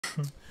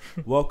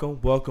Welcome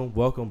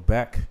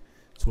back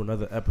to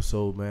another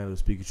episode, man, of the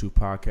Speaking Truth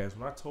podcast.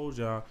 When I told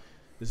y'all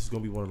this is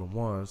gonna be one of the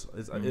ones,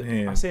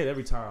 I say it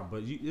every time,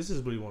 but this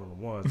is really one of the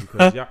ones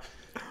because y'all,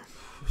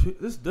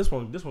 this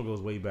one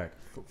goes way back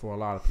for a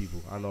lot of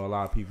people. I know a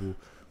lot of people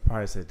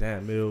probably said,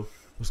 "Damn, Mill,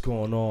 what's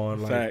going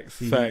on?" Like,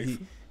 Facts.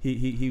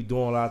 He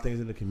doing a lot of things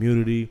in the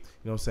community. You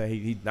know what I'm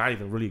saying? He not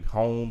even really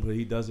home, but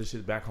he does this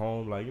shit back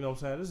home. Like, you know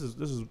what I'm saying?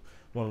 This is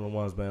one of the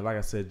ones, man. Like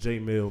I said,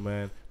 JMIL,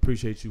 man.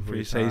 Appreciate you for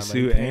your time.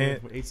 Appreciate you,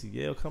 and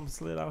ATL, come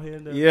slid out here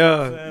in there. Yeah,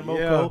 you know what I'm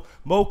saying?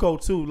 Moko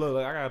too.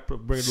 Look, I gotta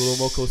bring a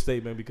little Moko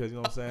statement because you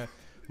know what I'm saying.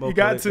 Moko, you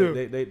got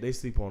to. They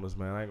sleep on us,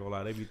 man. I ain't gonna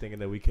lie. They be thinking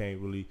that we can't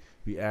really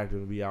be active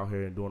and be out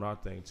here and doing our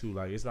thing too.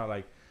 Like, it's not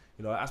like,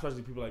 you know,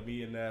 especially people like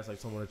me and that's like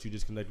someone that you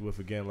just connected with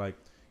again. Like,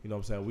 you know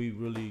what I'm saying? We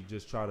really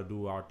just try to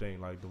do our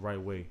thing like the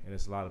right way, and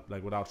it's a lot of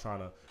like without trying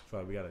to feel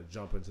like we gotta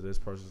jump into this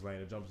person's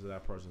lane and jump into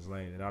that person's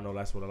lane. And I know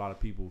that's what a lot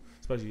of people,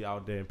 especially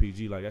out there in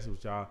PG, like that's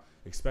what y'all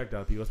expect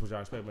out of people. That's what y'all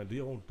expect, man. Do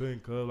your own thing,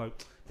 cuz like.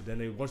 But then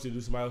they want you to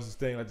do somebody else's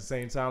thing at the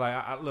same time. Like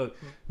I look,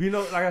 you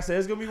know, like I said,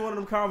 it's gonna be one of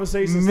them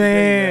conversations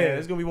today, man.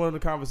 It's gonna be one of the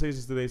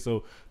conversations today.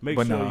 So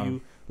make sure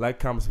you like,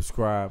 comment,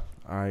 subscribe.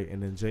 All right,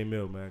 and then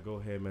JMIL, man, go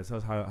ahead, man. Tell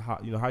us how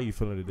you know how you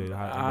feeling today.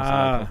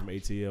 How from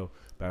ATL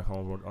back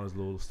home on his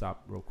little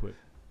stop real quick.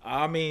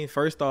 I mean,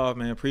 first off,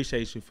 man,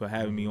 appreciate you for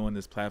having me on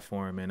this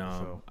platform, and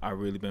I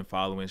really been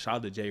following. Shout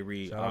out to Jay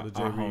Reed, shout out to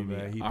Jay Reed,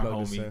 man.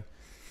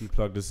 He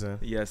plugged us in.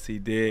 Yes, he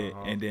did.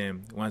 And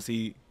then once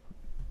he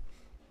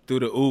threw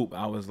the oop,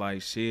 I was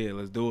like, shit,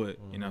 let's do it.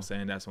 You know what I'm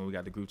saying? That's when we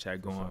got the group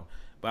chat going.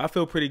 But I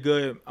feel pretty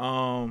good.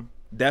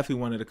 Definitely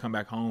wanted to come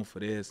back home for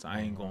this.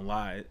 I ain't gonna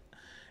lie.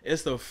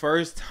 It's the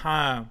first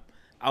time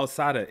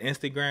outside of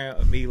Instagram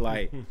of me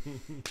like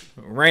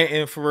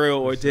ranting for real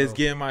or just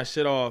getting my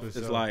shit off.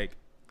 It's like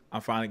I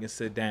finally can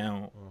sit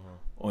down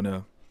on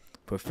a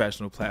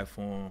professional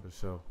platform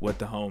with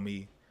the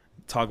homie,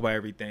 talk about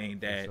everything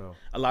that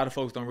a lot of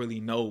folks don't really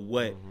know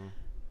what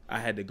I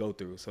had to go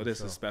through. So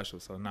this is special.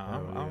 So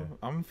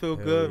I'm feel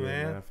good,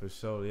 man. For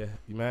sure, yeah,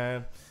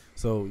 man.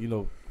 So you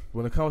know,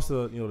 when it comes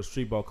to the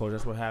street ball coach,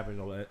 that's what happened.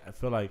 You know, I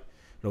feel like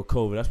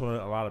COVID. That's when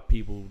a lot of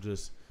people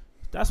just.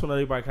 That's when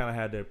everybody kind of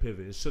had their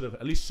pivot. It should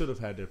have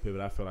had their pivot.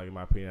 I feel like, in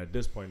my opinion, at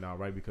this point now,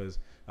 right? Because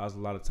that was a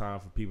lot of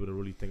time for people to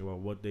really think about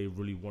what they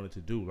really wanted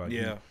to do. Like,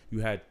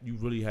 you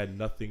really had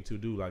nothing to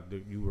do. Like,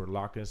 you were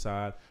locked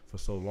inside for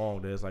so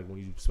long. That it's like when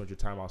you spent your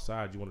time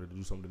outside, you wanted to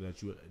do something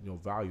that you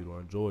valued or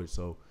enjoyed.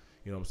 So,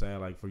 you know what I'm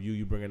saying? Like, for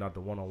you bringing out the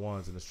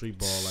one-on-ones and the street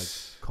ball like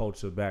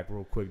culture back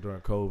real quick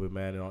during COVID,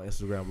 man, and on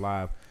Instagram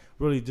Live.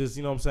 Really just,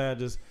 you know what I'm saying,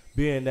 just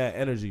being that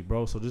energy,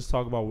 bro. So just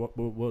talk about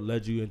what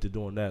led you into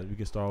doing that. We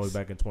can start all the way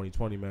back in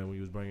 2020, man, when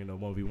you was bringing the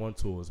 1v1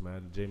 tours,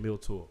 man, the JMIL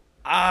tour.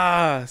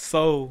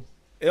 So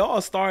it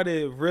all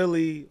started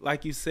really,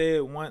 like you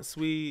said, once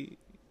we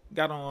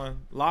got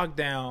on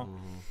lockdown.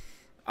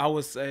 I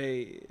would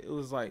say it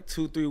was like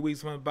 2-3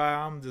 weeks went by.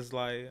 I'm just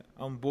like,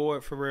 I'm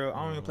bored for real.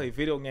 I don't even play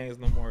video games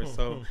no more.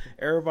 So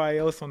everybody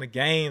else on the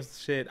games,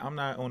 shit, I'm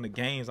not on the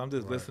games. I'm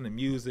just listening to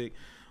music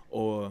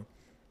or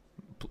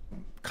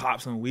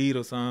cop some weed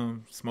or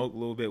something, smoke a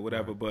little bit,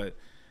 whatever. But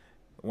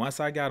once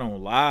I got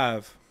on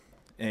live,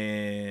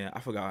 and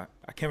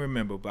I can't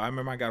remember, but I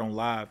remember I got on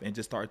live and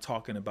just started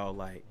talking about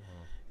like,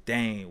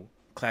 dang,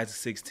 class of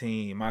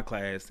 16, my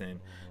class, and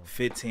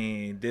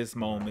 15, this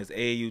moments,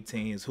 AAU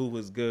teams, who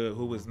was good,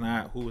 who was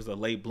not, who was a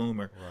late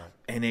bloomer.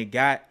 And it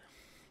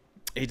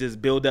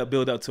just build up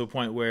to a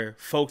point where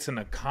folks in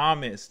the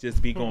comments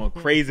just be going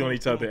crazy on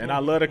each other. And I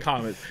love the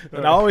comments.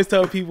 And I always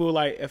tell people,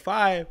 like, if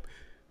I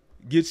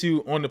get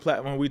you on the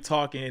platform, we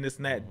talking and this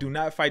and that, do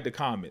not fight the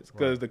comments,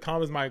 because the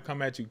comments might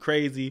come at you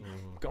crazy,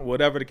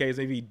 whatever the case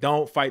may be.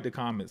 Don't fight the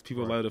comments.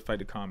 People love to fight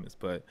the comments.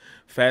 But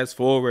fast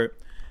forward,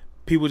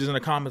 people just in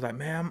the comments like,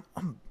 man,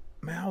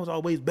 I was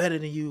always better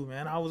than you,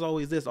 man. I was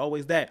always this,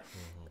 always that.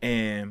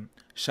 And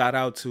shout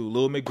out to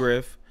Lil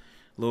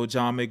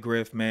John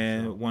McGriff,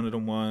 man, one of the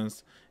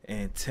ones,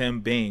 and Tim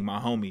Bing, my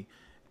homie.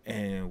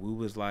 And we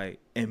was like,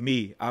 and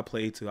me, I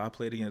played too. I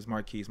played against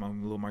Marquise, my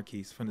little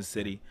Marquise from the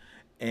city.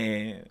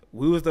 And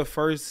we was the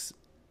first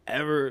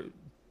ever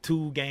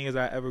 2 games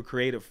I ever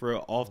created for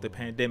off the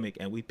pandemic.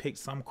 And we picked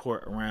some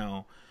court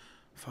around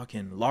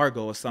fucking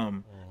Largo or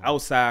something,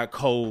 outside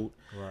cold.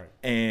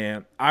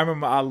 And I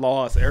remember I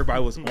lost.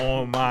 Everybody was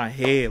on my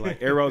head.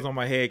 Like, everybody was on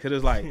my head. Because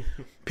it's like,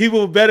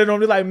 people betted on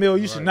me like, Mill,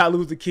 you should not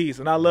lose to Keith.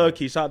 And I love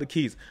Keith. Shout out to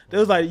Keith. They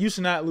was like, you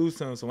should not lose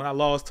to him. So when I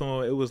lost to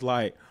him, it was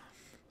like,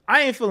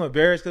 I ain't feel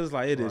embarrassed, because it's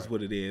like, it is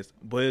what it is.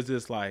 But it's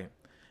just like,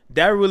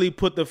 that really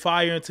put the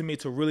fire into me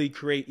to really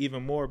create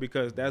even more,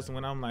 because that's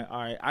when I'm like, all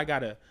right, I got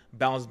to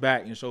bounce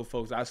back and show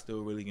folks I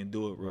still really can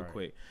do it real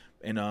quick.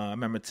 And I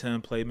remember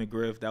Tim played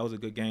McGriff. That was a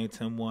good game.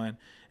 Tim won.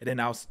 And then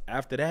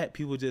after that,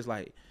 people just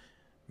like,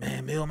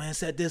 man, Mill, man,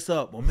 set this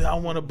up. Well, Mill, I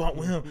want to bump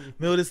with him.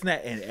 Mill, this and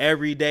that. And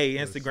every day,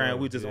 Instagram,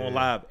 we just on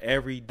live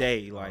every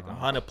day, like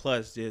 100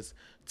 plus just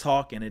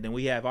talking. And then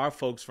we have our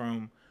folks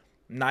from,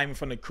 not even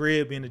from the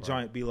crib in the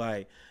joint, be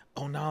like,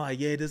 oh no, like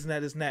yeah, this and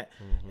that.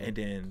 And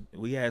then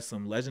we had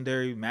some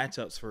legendary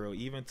matchups for real,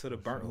 even to the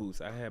burnt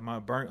hoops. I had my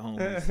burnt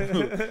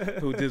homies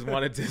who just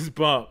wanted this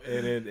bump,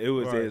 and then it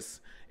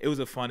was it was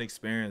a fun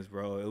experience,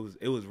 bro.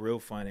 It was real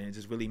fun, and it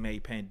just really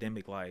made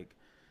pandemic like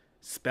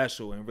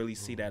special, and really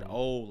see that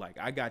like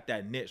I got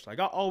that niche. Like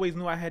I always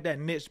knew I had that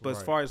niche, but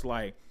as far as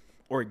like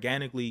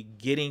organically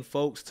getting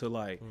folks to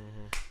like,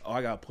 oh,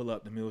 I gotta pull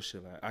up the mill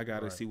shit. Like, I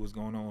gotta see what's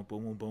going on.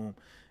 Boom, boom, boom.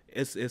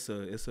 It's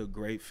a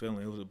great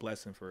feeling. It was a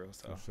blessing for real.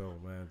 So. For sure,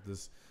 man.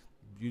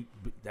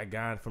 That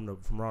guy from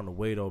around the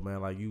way though, man.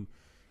 Like you,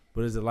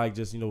 but is it like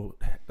just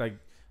like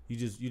you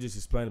just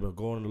explained about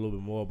going a little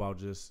bit more about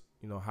just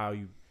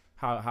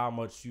how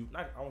much you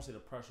I won't say the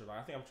pressure. Like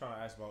I think I'm trying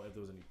to ask about if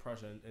there was any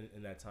pressure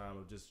in that time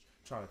of just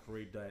trying to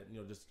create that,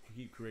 just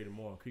keep creating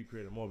more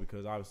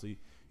because obviously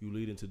you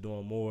lead into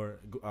doing more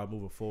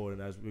moving forward,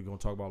 and as we're gonna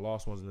talk about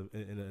Lost Ones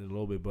in a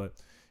little bit, but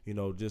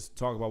just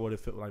talk about what it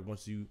felt like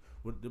once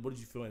what did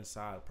you feel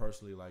inside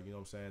personally, like what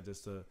I'm saying,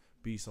 just to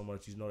be someone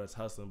that that's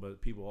hustling,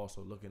 but people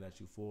also looking at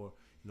you for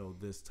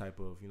this type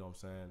of what I'm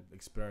saying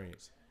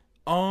experience.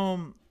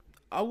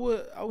 I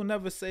would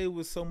never say it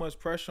was so much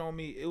pressure on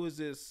me. It was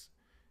just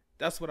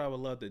that's what I would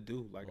love to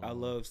do. Like I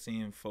love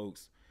seeing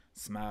folks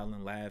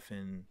smiling,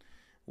 laughing,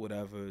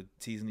 whatever,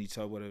 teasing each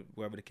other,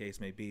 whatever the case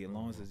may be, as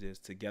long as it's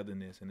just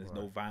togetherness and there's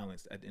no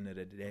violence at the end of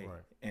the day.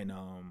 And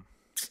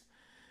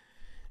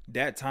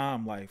that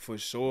time, like for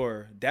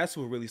sure, that's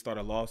what really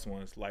started Lost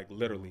Ones. Like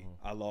literally,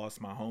 I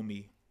lost my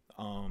homie,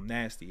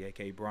 Nasty,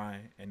 aka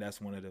Brian, and that's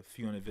one of the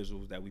few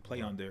individuals that we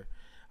play under.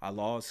 I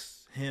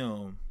lost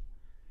him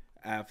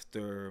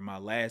after my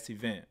last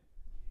event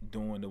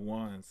doing the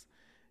ones,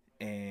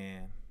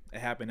 and it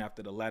happened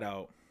after the let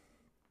out.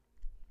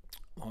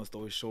 Long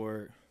story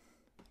short,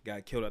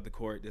 got killed at the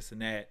court, this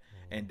and that.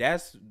 And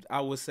that's,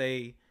 I would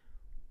say,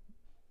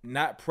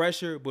 not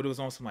pressure, but it was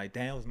on some like,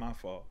 damn, it was my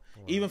fault.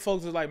 Even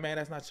folks was like, man,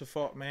 that's not your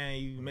fault, man.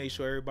 You made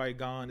sure everybody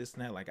gone, this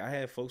and that. Like I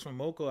had folks from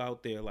Moco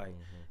out there like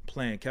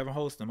playing, Kevin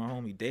Holston, my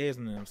homie Dez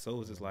and them. So it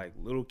was just like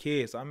little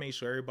kids. So I made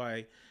sure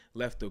everybody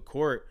left the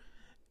court,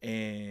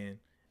 and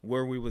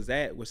where we was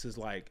at, which is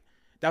like,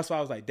 that's why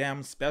I was like, damn,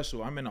 I'm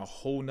special. I'm in a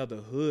whole nother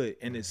hood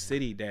in this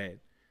city that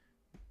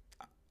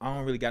I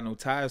don't really got no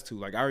ties to.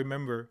 Like I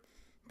remember,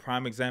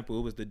 prime example,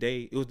 it was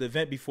the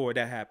event before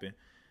that happened.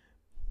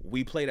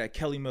 We played at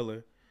Kelly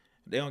Miller.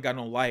 They don't got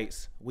no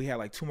lights. We had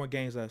like 2 more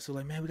games left. So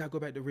like, man, we gotta go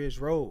back to Ridge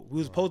Road. We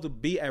was supposed to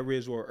be at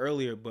Ridge Road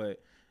earlier,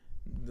 but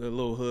the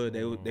little hood,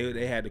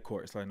 they had the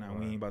courts. Like, nah,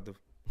 we ain't about to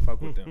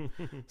fuck with them.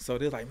 So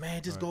they're like,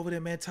 man, just go over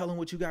there, man. Tell them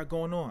what you got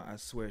going on. I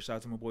swear, shout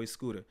out to my boy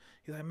Scooter.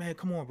 He's like, man,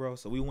 come on, bro.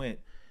 So we went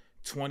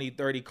 20,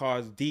 30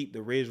 cars deep,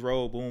 the Ridge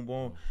Road, boom,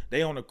 boom.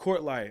 They on the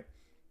court like,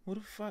 what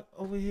the fuck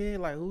over here?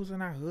 Like, who's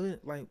in our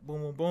hood? Like,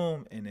 boom, boom,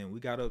 boom. And then we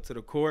got up to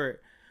the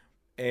court,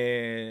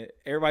 and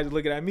everybody's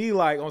looking at me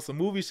like on some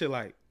movie shit,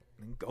 like,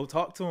 go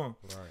talk to him.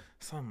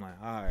 So I'm like,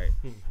 all right.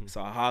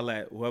 So I holla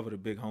at whoever the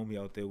big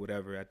homie out there,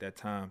 whatever, at that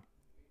time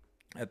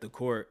at the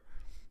court.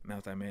 And I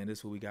was like, man, this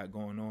is what we got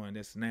going on,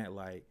 this and that.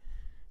 Like,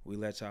 we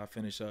let y'all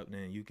finish up,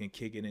 then you can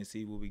kick it and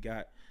see what we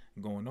got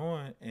going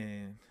on.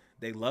 And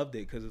they loved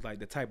it because it's like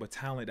the type of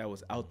talent that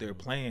was out there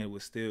playing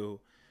was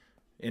still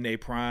in their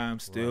prime,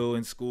 still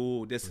in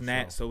school, this and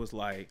that. So it's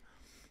like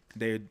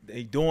they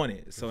doing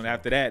it. So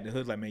after that, the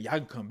hood's like, man, y'all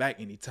can come back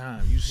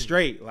anytime. You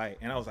straight. Like,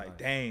 and I was like,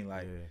 dang,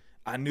 like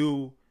I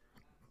knew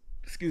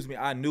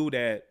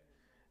that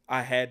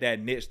I had that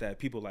niche that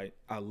people like,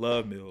 I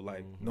love Mill,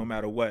 like no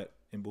matter what,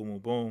 and boom, boom,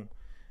 boom.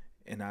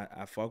 And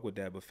I fuck with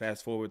that. But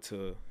fast forward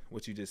to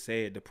what you just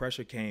said, the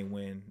pressure came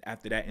when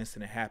after that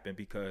incident happened,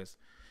 because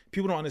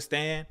people don't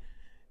understand.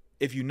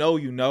 If you know,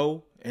 you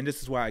know. And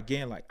this is why,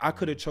 again, like I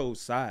could have chose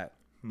side.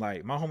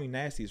 Like my homie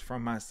Nasty is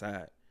from my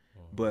side,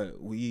 but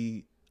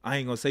I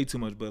ain't gonna say too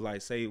much, but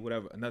like say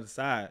whatever, another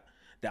side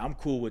that I'm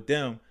cool with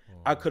them.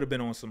 I could have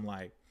been on some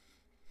like,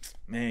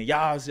 man,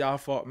 y'all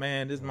fault,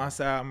 man. This is my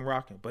side, I'm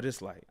rocking. But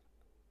it's like,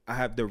 I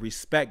have the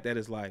respect that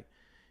is like,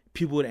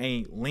 people that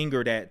ain't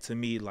lingered at to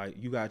me, like,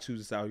 you gotta choose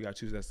this side, you gotta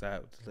choose that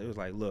side. It was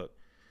like, look,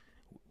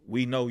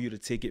 we know you the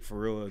ticket for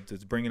real,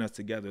 just bringing us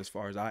together as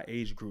far as our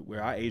age group,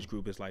 where our age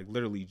group is like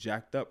literally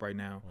jacked up right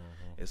now.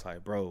 It's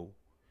like, bro,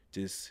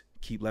 just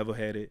keep level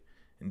headed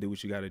and do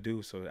what you gotta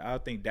do. So I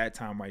think that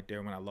time right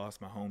there when I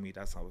lost my homie,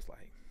 that's when I was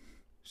like,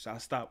 should I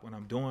stop what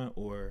I'm doing,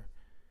 or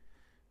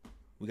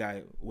we got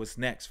what's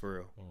next for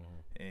real?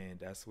 And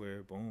that's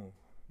where, boom,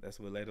 that's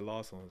what led to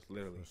Lost Ones,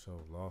 literally. So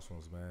Lost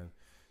Ones, man.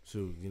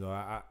 Shoot,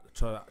 I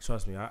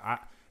trust me. I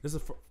this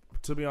is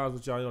to be honest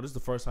with y'all, this is the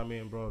first time me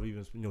and bro have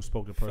even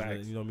spoke to person.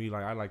 Facts. Me,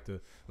 like I like to.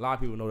 A lot of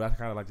people know that I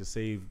kind of like to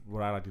save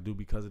what I like to do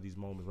because of these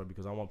moments, right?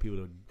 Because I want people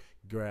to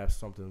grasp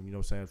something, what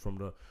I'm saying, from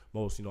the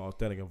most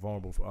authentic and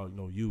vulnerable,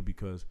 you,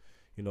 because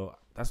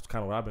that's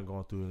kind of what I've been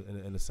going through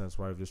in a sense,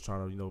 right? Just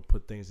trying to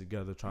put things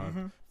together, trying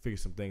to figure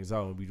some things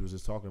out, and we was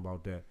just talking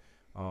about that.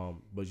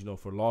 But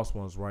for Lost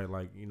Ones, right?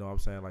 Like I'm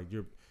saying, like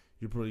you're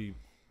pretty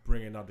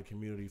bringing out the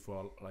community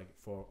for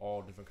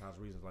all different kinds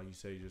of reasons. Like you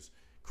say, just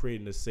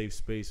creating a safe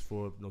space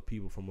for, you know,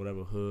 people from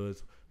whatever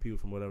hoods, people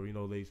from whatever, you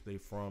know, they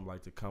from,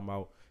 like, to come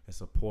out and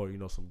support, you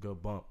know, some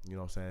good bump, you know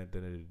what I'm saying, at the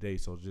end of the day.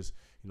 So just,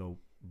 you know,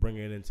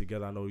 bringing it in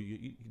together. I know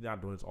you're not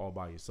doing this all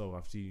by yourself.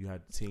 I've seen you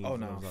had teams. Oh,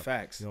 no,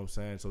 facts. You know what I'm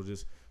saying? So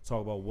just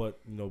talk about what,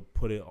 you know,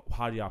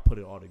 how do y'all put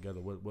it all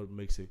together? What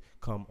makes it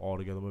come all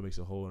together? What makes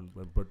it whole?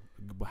 But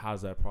how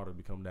does that product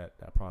become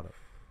that product?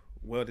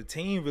 Well, the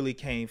team really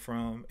came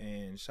from,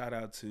 and shout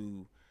out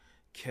to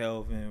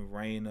Kelvin,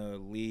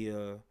 Raina,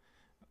 Leah,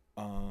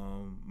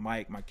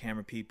 Mike, my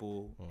camera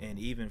people, and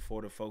even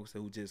for the folks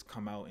who just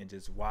come out and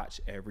just watch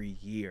every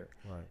year.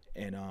 Right.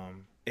 And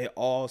it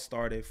all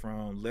started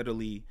from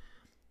literally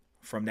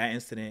from that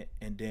incident,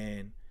 and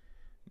then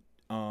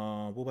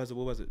what was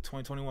it?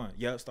 2021.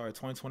 Yeah, it started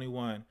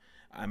 2021.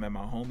 I'm at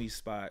my homie's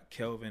spot,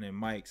 Kelvin and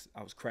Mike's.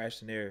 I was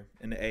crashing there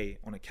in the A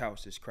on the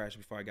couch, just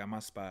crashing before I got my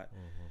spot.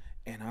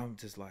 And I'm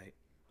just like,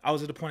 I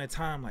was at the point in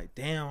time like,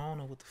 damn, I don't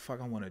know what the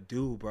fuck I want to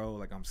do, bro.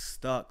 Like, I'm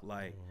stuck.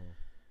 Like,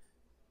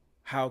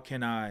 how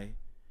can I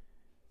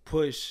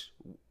push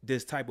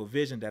this type of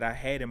vision that I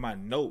had in my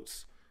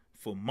notes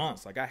for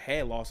months? Like, I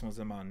had Lost Ones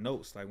in my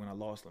notes. Like, when I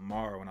lost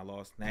Lamar, when I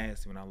lost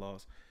Nasty, when I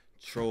lost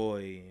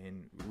Troy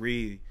and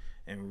Reed.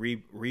 And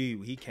Reed,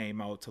 he came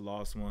out to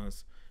Lost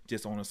Ones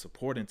just on a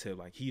supporting tip.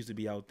 Like, he used to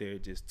be out there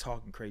just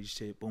talking crazy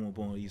shit, boom,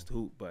 boom, he used to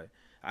hoop. But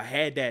I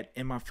had that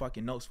in my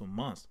fucking notes for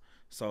months.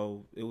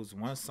 So it was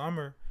one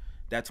summer,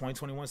 that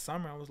 2021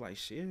 summer, I was like,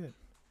 shit,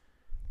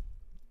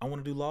 I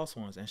want to do Lost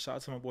Ones. And shout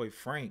out to my boy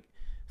Frank.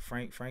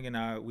 Frank and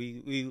I,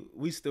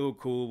 we still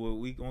cool, but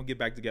we gonna get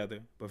back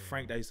together. But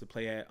Frank, that used to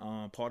play at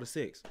Paul the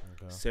Six,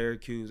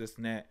 Syracuse, this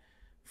and that.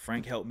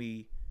 Frank helped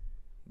me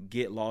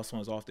get Lost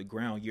Ones off the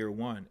ground year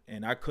one.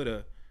 And I could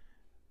have,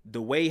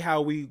 the way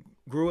how we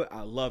grew it,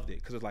 I loved it.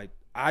 Because it's like,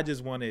 I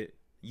just wanted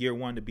year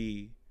one to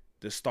be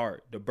the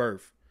start, the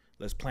birth.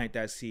 Let's plant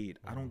that seed.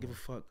 I don't give a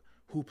fuck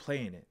who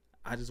playing it.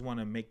 I just want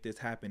to make this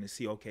happen and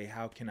see, okay,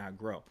 how can I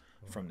grow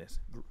from this?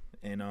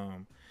 And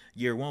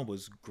year one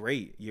was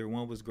great.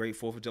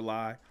 4th of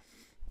July.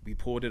 We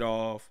pulled it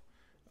off.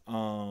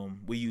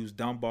 We used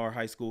Dunbar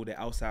High School, the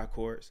outside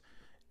courts,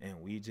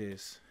 and we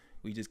just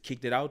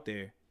kicked it out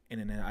there.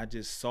 And then I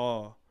just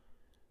saw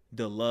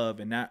the love,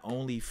 and not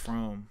only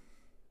from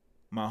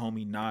my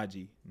homie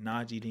Najee.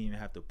 Najee didn't even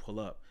have to pull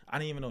up. I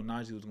didn't even know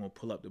Najee was going to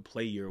pull up to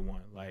play year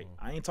one. Like,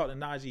 I ain't talked to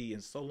Najee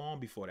in so long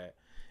before that.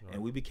 Right.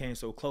 And we became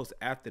so close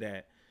after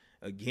that,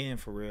 again,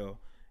 for real.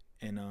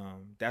 And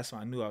that's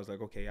when I knew. I was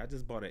like, okay, I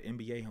just bought an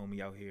NBA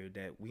homie out here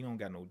that we don't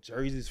got no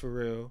jerseys for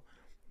real.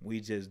 We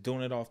just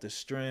doing it off the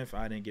strength.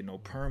 I didn't get no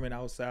permit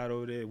outside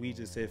over there. We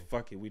just said,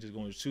 fuck it. We just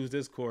going to choose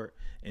this court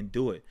and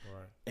do it.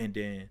 Right. And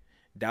then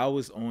that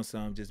was on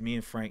some, just me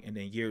and Frank. And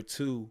then year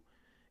two,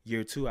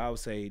 I would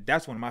say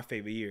that's one of my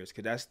favorite years,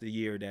 because that's the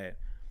year that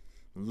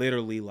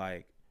literally,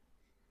 like,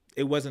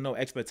 it wasn't no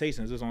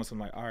expectations. It was on some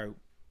like, all right,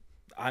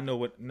 I know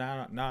what,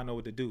 now I know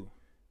what to do.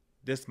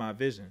 This is my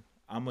vision.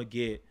 I'm going to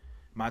get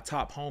my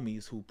top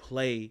homies who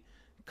play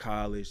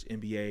college,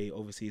 NBA,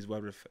 overseas,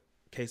 whatever the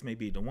case may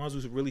be, the ones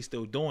who's really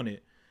still doing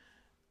it,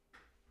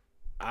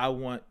 I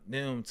want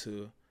them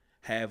to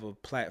have a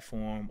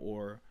platform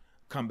or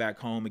come back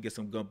home and get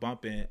some good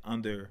bumping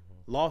under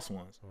Lost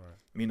Ones. Right.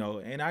 You know,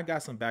 and I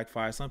got some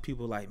backfire. Some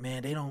people like,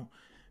 man,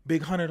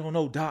 Big Hunter don't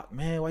know Doc,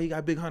 man. Why you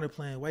got Big Hunter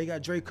playing? Why you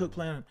got Dre Cook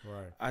playing?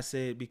 Right. I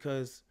said,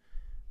 because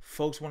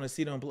folks want to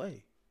see them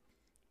play.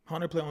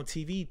 Hunter play on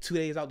TV 2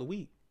 days out the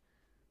week.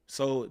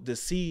 So to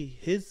see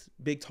his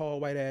big, tall,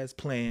 white ass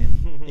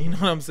playing, you know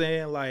what I'm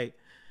saying? Like,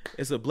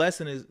 it's a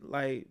blessing. It's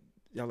like,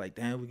 y'all like,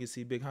 damn, we can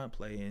see Big Hunt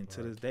play. And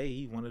to this day,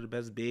 he's one of the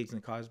best bigs in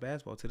college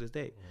basketball to this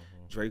day.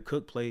 Dre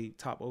Cook played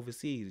top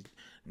overseas.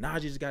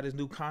 Najee just got his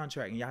new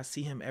contract, and y'all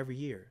see him every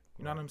year.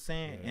 You know what I'm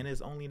saying? Yeah. And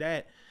it's only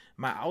that.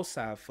 My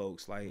outside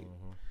folks, like,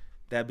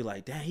 that be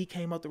like, damn, he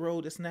came up the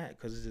road, this and that,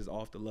 because it's just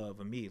off the love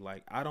of me.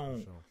 Like, I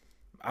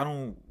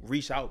don't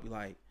reach out, be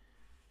like,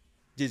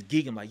 just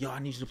gig him, like, yo, I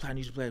need you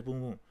to play,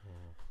 boom, boom.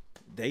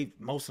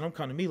 Most of them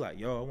come to me like,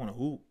 yo, I want to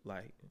hoop.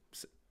 Like,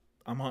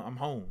 I'm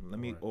home. Let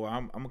me, or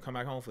I'm gonna come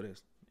back home for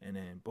this. And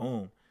then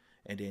boom.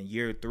 And then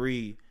year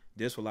three,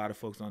 this for a lot of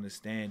folks don't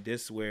understand.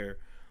 This is where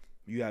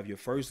you have your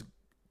first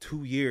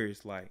 2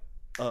 years like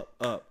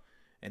up.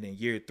 And then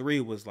year three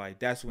was like,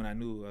 that's when I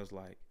knew. I was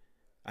like,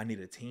 I need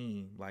a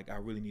team. Like, I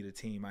really need a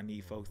team. I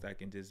need folks that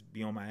can just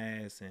be on my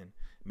ass and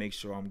make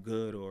sure I'm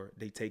good, or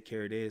they take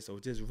care of this, or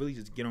just really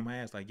just get on my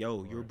ass. Like,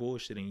 yo, you're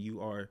bullshitting.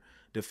 You are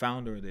the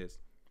founder of this.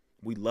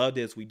 We love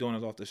this. We doing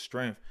this off the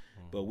strength,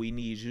 but we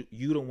need you.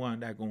 You the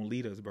one that gonna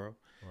lead us, bro.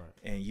 Right.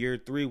 And year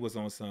three was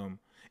on some.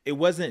 It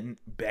wasn't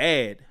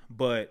bad,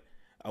 but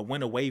I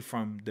went away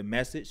from the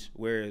message.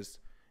 Whereas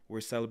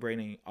we're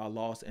celebrating our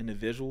lost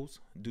individuals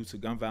due to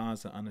gun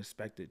violence and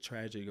unexpected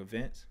tragic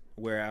events.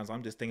 Whereas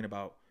I'm just thinking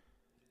about,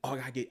 oh,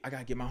 I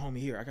gotta get my homie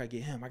here. I gotta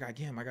get him.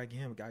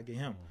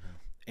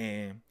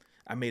 And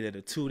I made it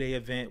a 2-day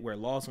event where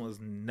Lost One was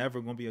never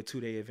going to be a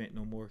 2-day event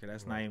no more, because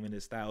that's not even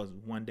his style. It's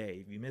 1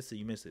 day. If you miss it,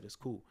 you miss it. It's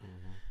cool.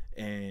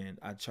 And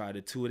I tried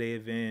a 2-day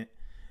event.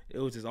 It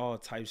was just all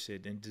type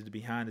shit. And just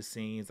behind the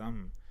scenes,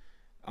 I'm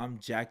I'm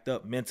jacked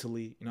up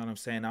mentally. You know what I'm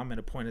saying? I'm at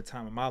a point in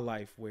time in my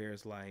life where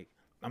it's like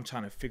I'm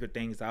trying to figure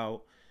things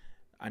out.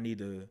 I need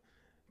to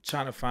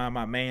trying to find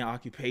my main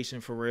occupation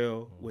for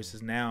real, which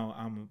is now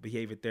I'm a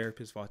behavior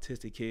therapist for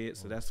autistic kids.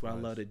 So that's what I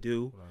love to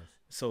do. Nice.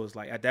 So it's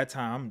like at that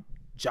time I'm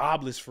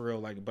jobless for real,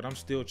 like, but I'm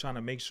still trying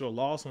to make sure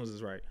Lost Onez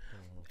is right.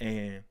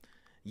 And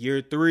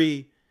year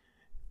 3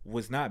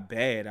 was not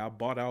bad. I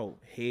bought out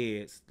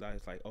heads. Like,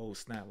 it's like, oh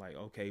snap, like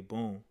okay,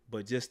 boom.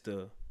 But just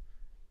the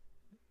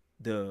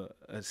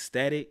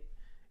aesthetic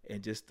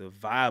and just the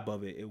vibe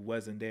of it, it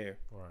wasn't there.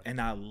 Right. And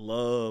I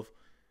love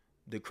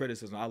the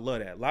criticism. I love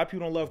that. A lot of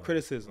people don't love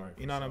criticism. Right,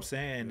 you know what I'm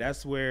saying? Yeah.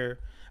 That's where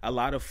a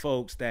lot of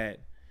folks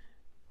that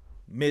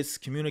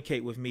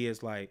miscommunicate with me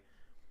is like,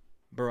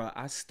 bro,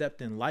 I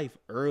stepped in life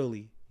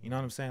early. You know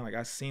what I'm saying? Like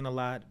I seen a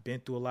lot, been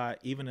through a lot,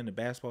 even in the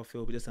basketball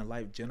field, but just in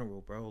life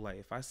general, bro. Like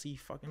if I see you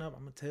fucking up,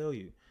 I'm gonna tell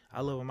you.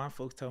 I love when my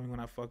folks tell me when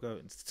I fuck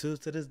up. To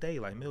this day,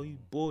 like, Mill, you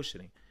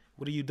bullshitting.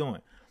 What are you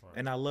doing? Right.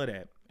 And I love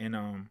that.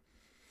 And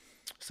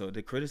so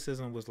the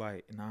criticism was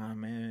like, nah,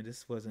 man,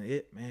 this wasn't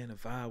it, man. The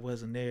vibe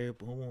wasn't there.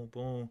 Boom, boom,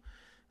 boom.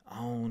 I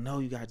don't know.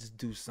 You gotta just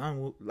do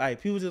something.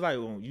 Like people just like,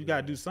 well, you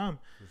gotta do something.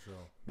 For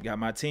sure. Got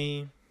my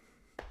team.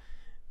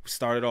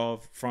 Started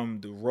off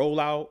from the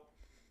rollout.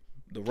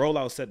 The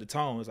rollout set the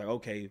tone. It's like,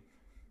 okay,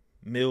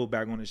 Mill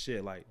back on the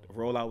shit. Like the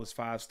rollout was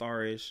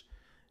 5-star-ish.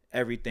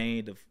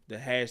 Everything. The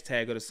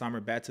hashtag of the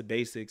summer, back to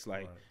basics.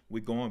 Like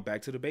we're going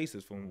back to the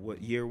basics from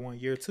what year 1,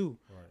 year 2.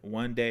 Right.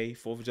 One day,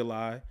 4th of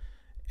July,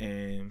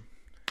 and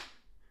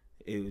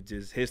it was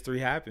just history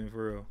happened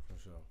for real.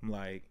 For sure.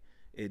 Like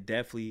it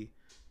definitely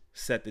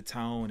set the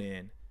tone,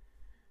 and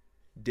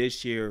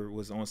this year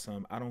was on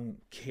some. I don't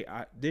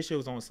care. This year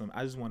was on some.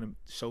 I just want to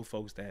show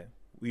folks that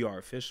we are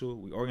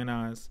official. We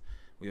organized.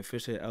 We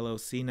officially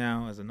LLC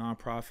now as a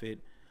nonprofit,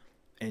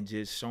 and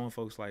just showing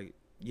folks like,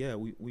 yeah,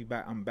 we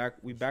back. I'm back.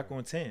 We back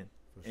on 10,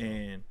 sure.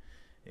 And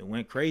it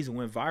went crazy.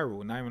 Went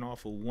viral. Not even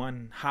off of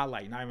one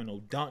highlight. Not even no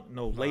dunk.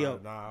 No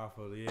layup. Nah,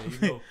 yeah,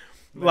 you know.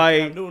 Man,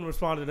 like I knew when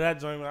responded to that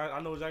joint. I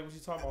know exactly what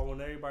you're talking about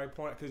when everybody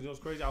point, because you know it's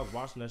crazy. I was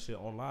watching that shit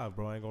on live,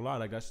 bro. I ain't gonna lie,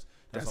 like that's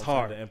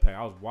hard. The impact.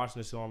 I was watching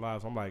this shit on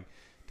live, so I'm like,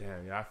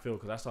 damn, yeah, I feel,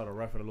 because I started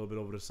reffing a little bit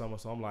over the summer,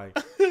 so I'm like,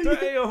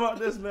 damn about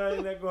this, man.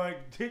 Ain't that going?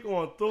 Keep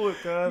going through it,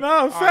 cuz.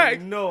 No, in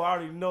fact, I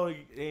already know, it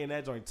ain't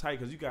that joint tight,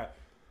 because you got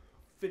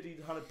 50,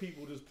 100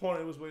 people just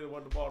pointing which way they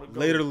want the ball to go.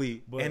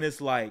 Literally, but, and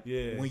it's like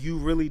when you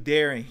really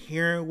there and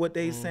hearing what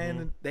they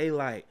saying, they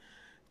like.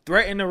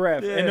 Threaten the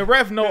ref, and the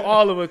ref know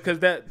all of it, because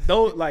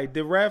like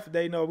the ref,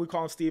 they know, we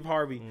call him Steve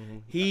Harvey.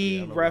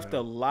 He refed a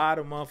lot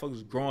of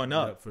motherfuckers growing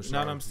up. For sure. You know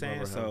what I'm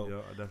saying?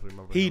 So I definitely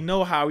remember he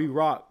know how he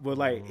rocked, but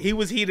like he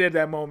was heated at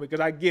that moment,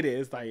 because I get it.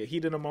 It's like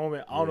heated in the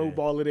moment. I don't know who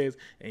ball it is,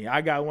 and I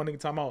got one thing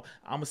talking about,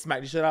 I'm gonna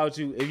smack the shit out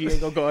you if you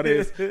ain't gonna go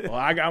this, or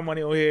I got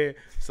money on here.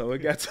 So it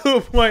got to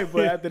a point,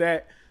 but after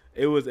that,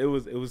 it was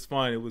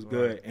fun. It was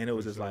good, and it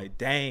was just like,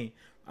 dang.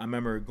 I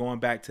remember going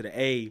back to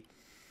the A.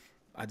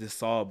 I just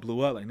saw it blew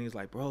up. Like niggas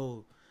like,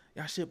 bro,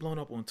 y'all shit blown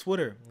up on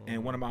Twitter.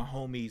 And one of my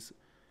homies,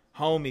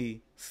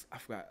 I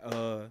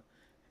forgot,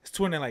 his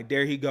Twitter name, like,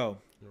 there he go.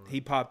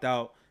 He popped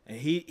out, and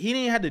he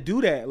didn't have to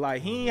do that.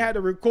 Like he ain't had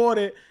to record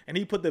it, and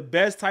he put the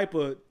best type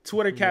of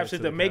Twitter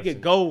caption to make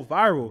it go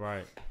viral.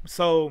 Right.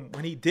 So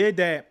when he did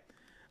that,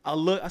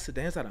 I said,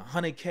 damn, it's at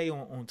 100K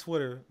on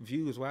Twitter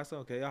views. Well, I said,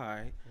 okay, all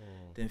right.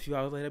 Then a few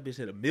hours later, that bitch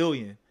hit 1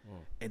 million.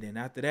 And then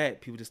after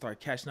that, people just started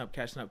catching up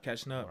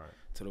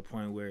to the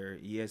point where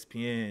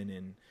ESPN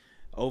and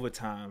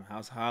Overtime,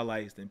 House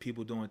Highlights, and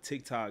people doing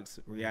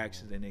TikToks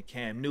reactions, and then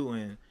Cam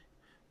Newton,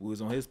 who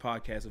was on his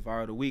podcast,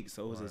 Viral of the Week.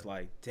 So it was just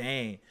like,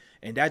 dang.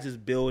 And that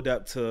just build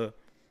up to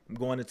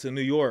going into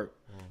New York.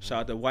 Shout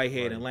out to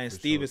Whitehead and Lance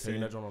Stevenson.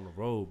 Taking that on the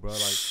road, bro.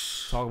 Like,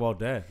 talk about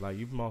that. Like,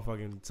 you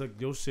motherfucking took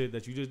your shit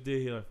that you just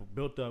did here, like,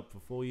 built up for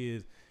 4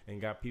 years,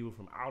 and got people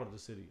from out of the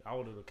city,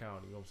 out of the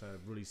county, you know what I'm saying,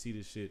 really see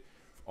this shit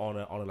on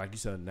a, like you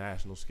said, a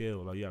national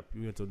scale. Like, yeah,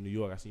 you went to New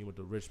York. I seen you went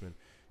to Richmond.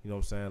 You know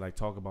what I'm saying? Like,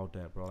 talk about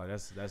that, bro. Like,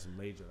 that's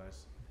major.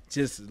 That's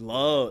just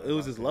love. It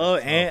was just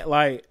love, and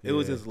like it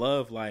was just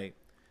love. Like,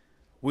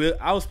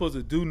 I was supposed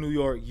to do New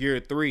York year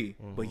 3,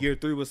 but year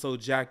 3 was so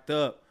jacked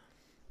up,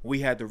 we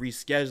had to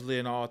reschedule it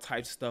and all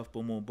types of stuff.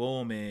 Boom, boom,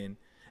 boom. And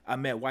I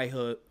met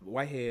Whitehead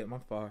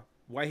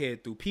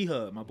through P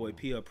Hub, my boy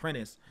P Hub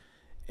Prentice,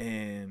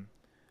 and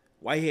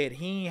Whitehead,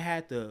 he ain't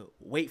had to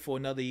wait for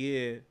another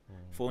year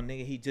for a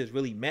nigga he just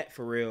really met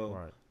for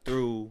real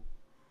through,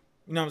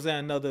 you know what I'm saying,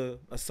 another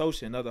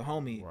associate, another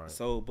homie. Right.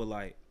 So, but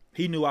like,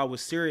 he knew I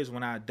was serious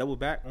when I doubled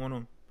back on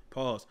him.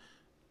 Pause.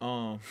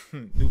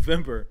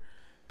 November,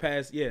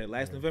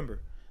 last November.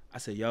 I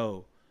said,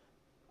 yo,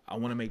 I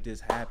want to make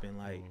this happen.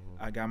 Like,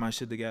 I got my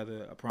shit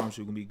together. I promise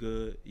you, gonna be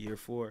good. Year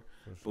 4,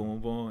 sure. Boom,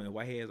 boom. And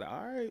Whitehead's like,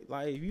 all right,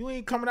 like, if you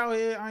ain't coming out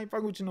here, I ain't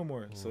fucking with you no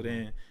more. So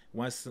then,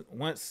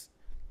 once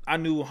I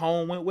knew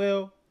home went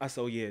well, I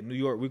said, oh, yeah, New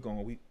York,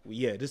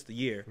 this is the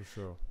year. For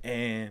sure.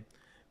 And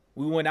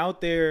we went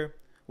out there.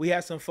 We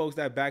had some folks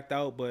that backed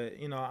out, but,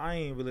 you know, I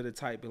ain't really the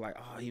type be like,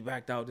 oh, he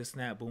backed out, this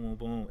snap, boom, boom,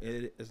 boom.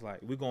 It's like,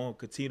 we're going to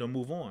continue to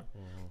move on.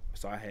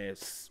 So I had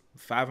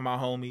 5 of my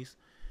homies.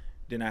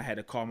 Then I had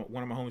to call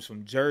one of my homies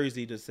from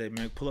Jersey to say,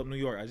 man, pull up New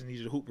York. I just need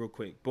you to hoop real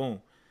quick.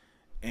 Boom.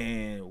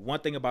 And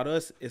one thing about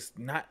us, it's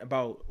not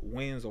about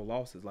wins or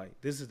losses. Like,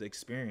 this is the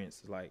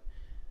experience. Like,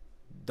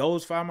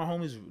 those 5 of my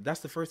homies, that's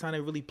the first time they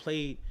really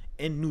played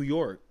in New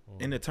York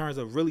in the terms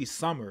of really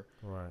summer.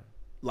 Right.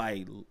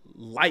 Like,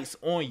 lights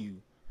on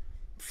you.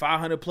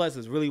 500 plus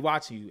is really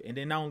watching you. And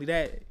then not only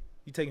that,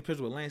 you taking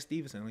pictures with Lance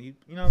Stevenson. Like, you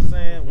know what I'm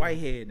saying?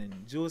 Whitehead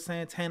and Jules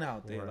Santana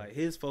out there. Right. Like,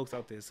 his folks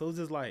out there. So it's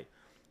just like,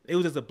 it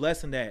was just a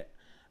blessing that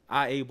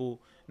not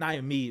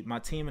even me, my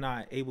team and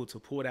I able to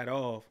pull that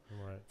off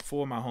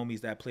for my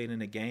homies that played in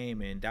the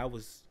game. And that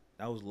was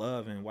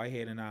love. And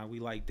Whitehead and I, we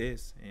like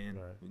this. And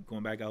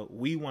going back out,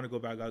 we want to go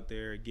back out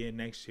there again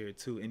next year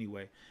too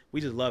anyway.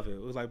 We just love it.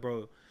 It was like,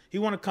 bro, he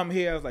want to come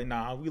here. I was like,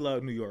 nah, we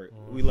love New York.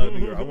 We love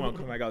New York. I want to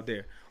come back out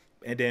there.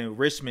 And then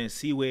Richmond,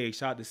 Seawig,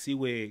 shout out to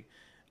Seawig.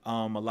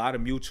 A lot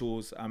of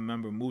mutuals. I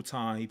remember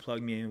Mouton, he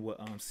plugged me in with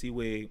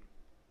Seawig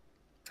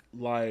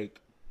like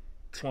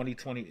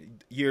 2020,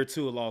 year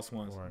 2 of Lost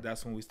Onez. Right.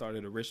 That's when we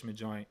started a Richmond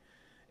joint.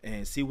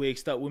 And Seawig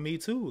stuck with me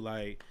too.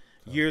 Like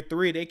year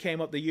 3, they came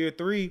up to year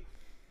 3.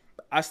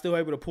 I still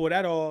able to pull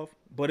that off,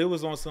 but it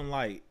was on some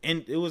like,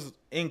 it was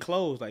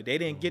enclosed. Like they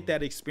didn't get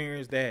that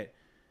experience that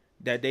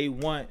they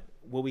want.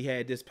 What we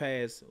had this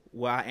past,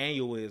 what our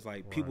annual is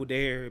like, people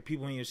there,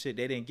 people in your shit,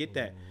 they didn't get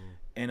that.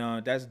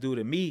 And that's due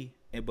to me.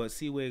 But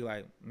Seawig,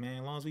 like, man,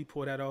 as long as we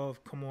pull that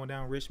off, come on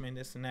down Richmond,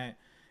 this and that.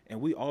 And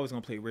we always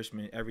gonna play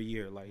Richmond every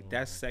year. Like,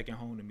 that's second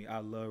home to me. I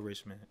love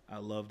Richmond. I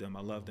love them.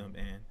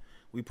 And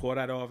we pulled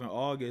that off in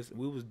August.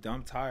 We was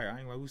dumb tired. I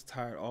ain't like, we was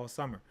tired all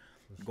summer.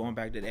 Going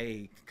back to,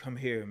 hey, come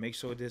here, make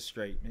sure this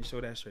straight, make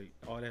sure that straight,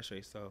 all that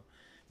straight. So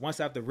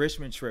once after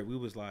Richmond trip, we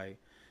was like,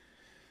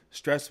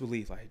 stress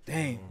relief, like,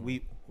 dang,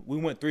 we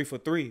went 3 for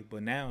 3,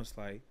 but now it's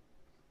like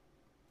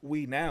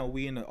we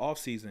in the off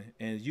season,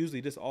 and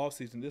usually this off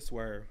season, this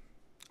where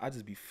I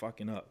just be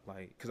fucking up,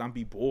 like, cause I'm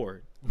be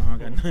bored. I don't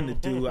got nothing to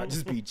do. I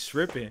just be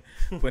tripping.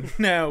 But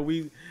now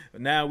we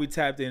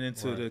tapped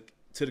into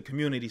the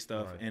community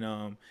stuff,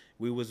 and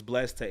we was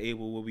blessed to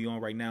able what we on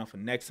right now for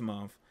next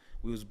month.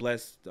 We was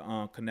blessed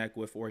to connect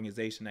with an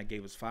organization that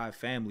gave us 5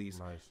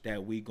 families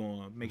that we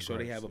gonna make sure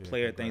they have a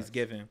player at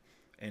Thanksgiving.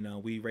 And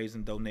we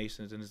raising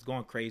donations, and it's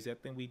going crazy. I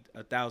think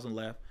 1,000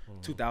 left,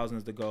 2,000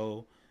 is the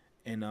goal,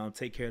 and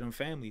take care of them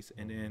families.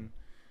 And then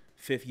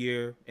 5th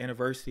year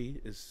anniversary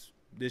is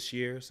this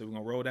year, so we're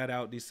gonna roll that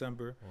out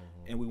December.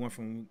 And we went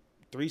from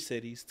 3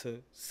 cities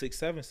to 6,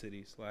 7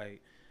 cities.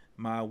 Like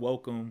my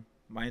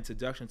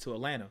introduction to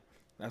Atlanta.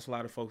 That's a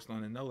lot of folks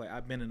don't know. Like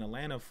I've been in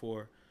Atlanta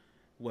for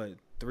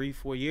 3,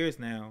 4 years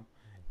now,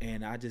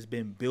 and I just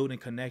been building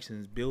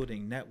connections,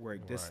 building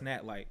network, this and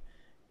that. Like,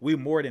 we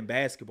more than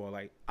basketball.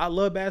 Like, I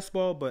love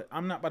basketball, but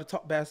I'm not about to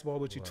talk basketball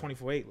with you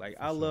 24/8. Like,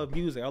 I love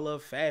music. I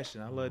love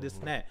fashion. I love this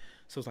and that.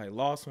 So it's like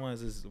Lost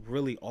Onez is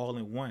really all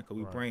in one, because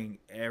we bring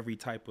every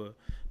type of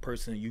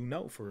person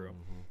for real.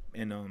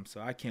 And so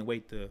I can't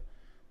wait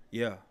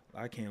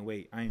I can't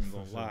wait. I ain't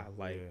gonna lie.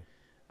 Like,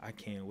 I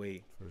can't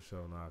wait. For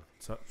sure.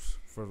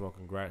 First of all,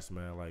 congrats,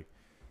 man. Like,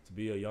 to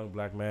be a young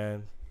black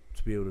man,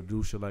 to be able to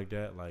do shit like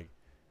that, like,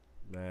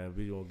 man,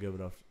 we don't give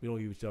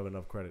each other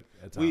enough credit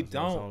at times. We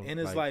don't. And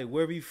it's like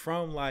where we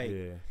from, like,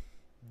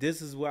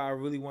 this is where I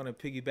really want to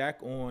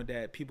piggyback on,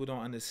 that people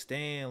don't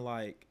understand.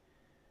 Like,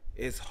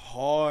 it's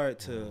hard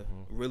to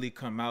really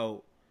come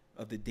out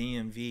of the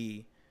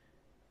DMV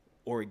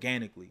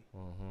organically.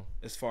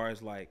 As far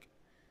as, like,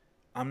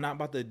 I'm not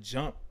about to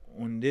jump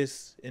on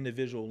this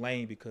individual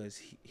lane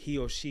because he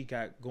or she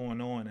got going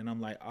on, and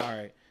I'm like, all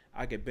right,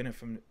 I get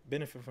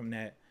benefit from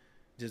that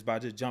just by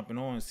jumping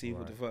on and see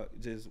what the fuck,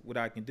 just what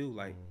I can do.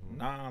 Like,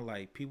 nah,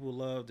 like, people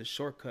love the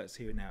shortcuts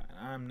here now, and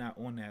I'm not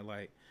on that.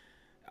 Like,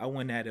 I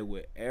went at it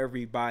with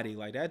everybody.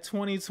 Like, that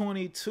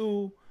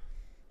 2022,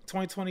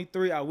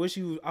 2023, I wish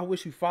you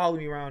followed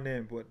me around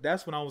then, but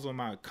that's when I was on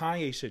my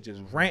Kanye shit,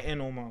 just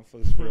ranting on my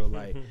folks, bro.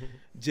 Like,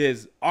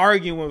 just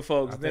arguing with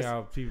folks. I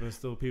think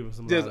people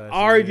some just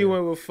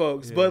arguing with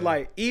folks. But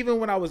like, even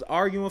when I was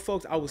arguing with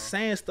folks, I was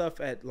saying stuff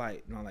at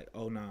like,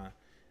 oh nah.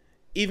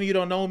 Even you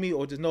don't know me,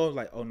 or just know,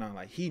 like, oh nah,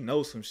 like, he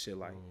knows some shit.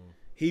 Like,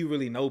 he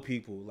really know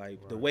people.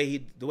 Like, the way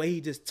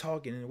he just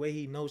talking and the way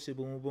he knows shit,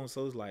 boom, boom.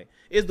 So it's like,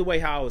 it's the way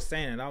how I was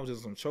saying it. I was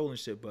just some trolling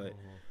shit, but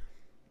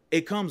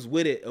it comes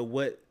with it of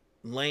what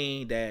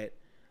lane that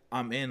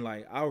I'm in.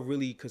 Like, I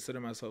really consider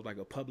myself like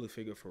a public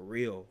figure for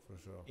real.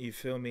 For sure. You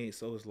feel me?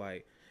 So it's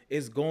like,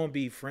 it's gonna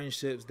be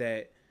friendships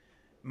that,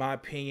 my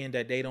opinion,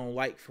 that they don't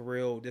like for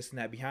real, this and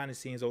that, behind the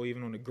scenes or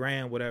even on the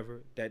gram, whatever,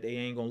 that they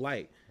ain't gonna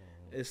like.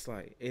 It's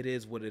like, it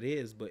is what it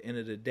is. But end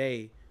of the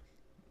day,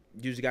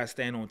 you just gotta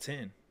stand on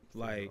 10.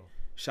 Like,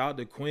 shout out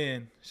to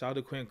Quinn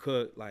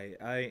Cook. Like,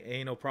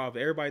 ain't no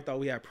problem. Everybody thought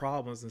we had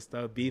problems and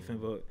stuff, beefing,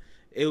 but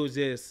it was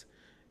just,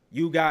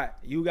 you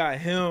got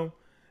him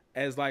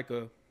as like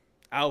a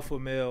alpha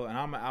male, and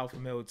I'm an alpha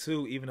male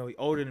too, even though he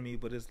older than me.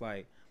 But it's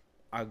like,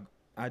 I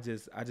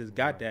just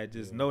got that.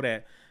 Just know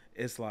that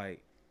it's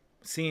like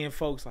seeing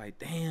folks like,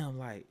 damn,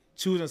 like,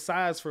 choosing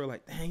sides for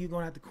like, dang, you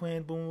going after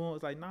Quinn, boom, boom.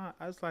 It's like, nah.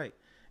 I was like,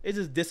 it's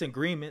just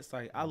disagreements.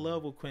 Like, I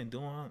love what Quinn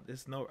doing.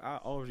 I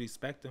always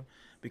respect him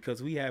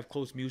because we have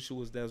close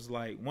mutuals. That's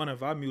like one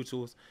of our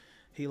mutuals.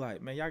 He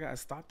like, man, y'all gotta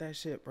stop that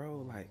shit,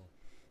 bro. Like,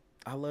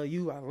 I love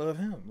you, I love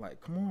him.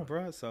 Like, come on,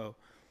 bro. So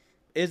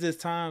it's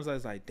just times I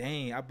was like,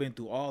 dang, I've been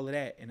through all of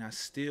that, and I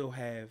still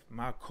have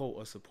my cult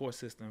or support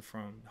system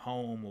from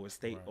home or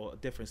state or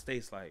different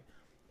states. Like,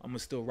 I'm gonna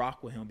still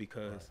rock with him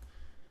because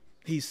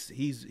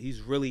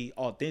he's really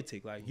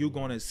authentic. Like, you're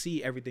gonna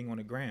see everything on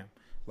the gram.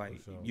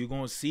 Like, you're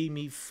gonna see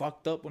me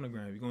fucked up on the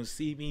gram. You're gonna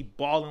see me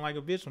balling like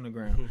a bitch on the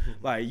gram.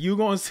 Like, you're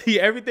gonna see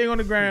everything on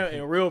the gram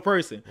in real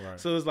person. Right.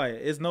 So it's like,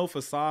 it's no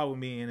facade with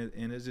me, and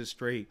it's just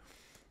straight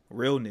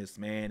realness,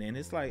 man. And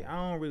it's like, I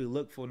don't really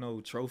look for no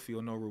trophy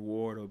or no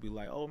reward or be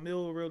like, oh,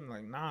 Mill real.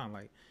 Like, nah,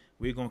 like,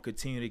 we're gonna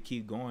continue to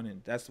keep going,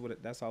 and that's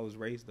how I was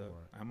raised up.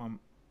 Right.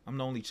 I'm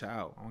the only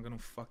child. I don't got no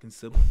fucking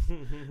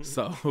siblings.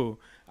 So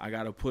I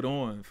gotta put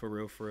on for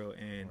real.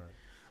 And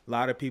a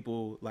lot of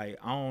people, like,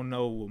 I don't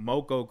know what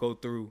Moko go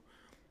through,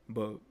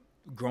 but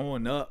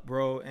growing up,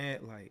 bro,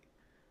 and like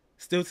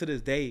still to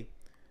this day,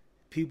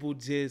 people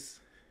just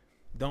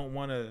don't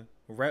want to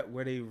rep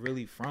where they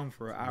really from.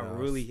 For I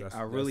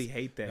really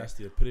hate that. That's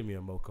the epitome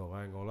of Moko.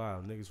 I ain't gonna lie,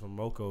 niggas from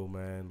Moko,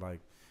 man. Like,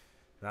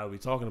 now we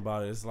talking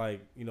about it, it's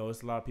like, you know,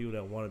 it's a lot of people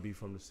that want to be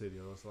from the city.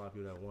 You know, it's a lot of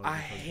people that want to be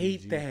from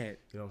hate PG. that.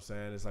 You know what I'm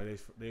saying? It's like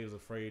they was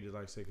afraid to,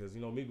 like, say, because, you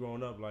know, me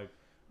growing up, like,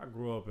 I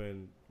grew up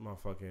in my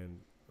fucking,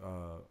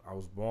 I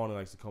was born in,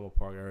 like, Tacoma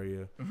Park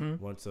area.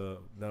 Went to,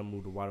 then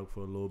moved to White Oak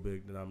for a little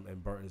bit. Then I'm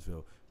in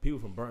Burtonsville. People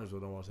from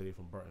Burtonsville don't want to say they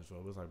from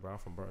Burtonsville. It's like, bro, I'm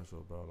from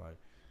Burtonsville, bro. Like,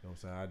 you know what I'm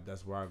saying?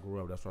 That's where I grew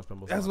up. That's where I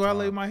spent most of my time. That's where I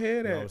laid my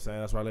head at. You know what I'm saying?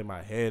 That's where I laid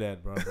my head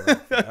at, bro.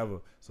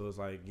 Forever. So it's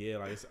like, yeah,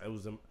 like, it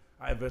was,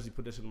 I eventually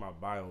put this shit in my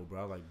bio, bro.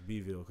 I was like,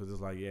 Bville, because it's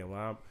like, yeah,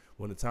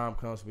 when the time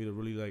comes for me to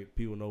really, like,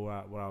 people know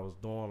what I was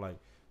doing, like,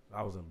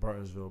 I was in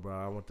Burtonsville, bro.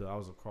 I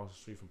was across the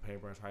street from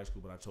Paint Branch High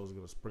School, but I chose to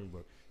go to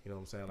Springbrook. You know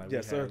what I'm saying? Like,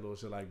 yes, we had a little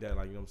shit like that.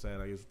 Like, you know what I'm saying?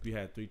 Like, we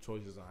had 3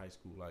 choices in high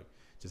school. Like,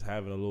 just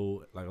having a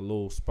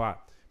little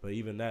spot. But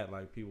even that,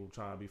 like, people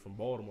trying to be from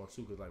Baltimore,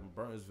 too, because, like,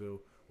 Burtonsville,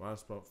 where I'm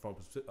from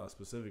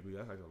specifically,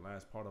 that's, like, the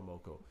last part of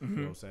Moco. You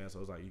know what I'm saying? So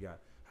it's like, you got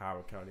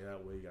Howard County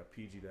that way, you got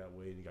PG that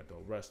way, and you got the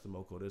rest of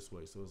Moco this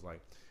way. So it's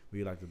like,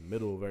 we like the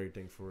middle of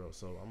everything for real.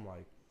 So I'm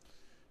like,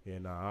 yeah,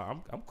 nah,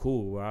 I'm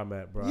cool where I'm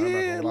at, bro. Yeah, I'm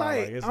not gonna lie.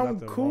 Like, it's I'm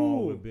nothing cool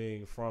wrong with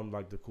being from,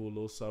 like, the cool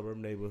little suburb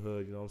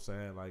neighborhood. You know what I'm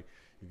saying? Like,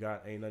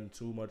 ain't nothing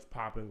too much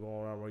popping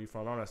going on where you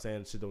from. I'm not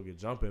saying shit don't get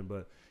jumping,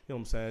 but you know what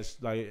I'm saying? It's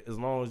like, as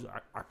long as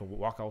I can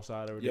walk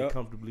outside every day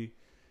comfortably,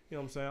 you know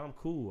what I'm saying? I'm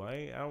cool.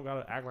 I don't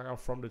gotta act like I'm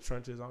from the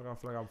trenches. I don't gotta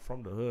feel like I'm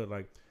from the hood.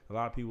 Like, a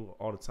lot of people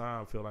all the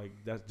time feel like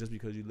that's just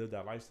because you live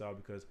that lifestyle,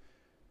 because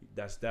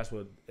that's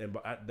what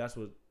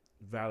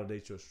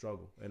validates your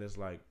struggle. And it's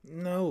like,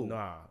 no,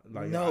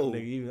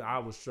 nigga, even I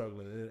was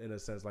struggling in a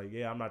sense. Like,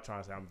 yeah, I'm not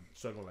trying to say I'm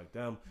struggling like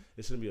them.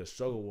 It shouldn't be a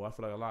struggle. I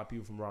feel like a lot of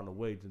people from around the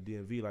way to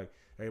DMV, like,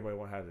 everybody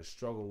want to have this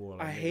struggle.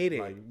 Like, I hate it.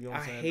 Like, you know what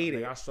I'm saying? Hate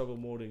it. I struggle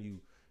more than you.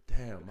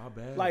 Damn, my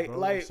bad. Like, bro.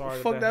 like,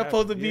 fuck, that's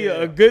supposed to be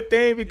a a good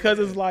thing, because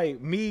it's like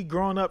me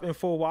growing up in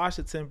Fort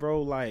Washington,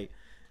 bro. Like,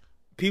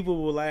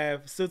 people will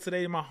laugh. Still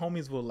today, my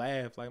homies will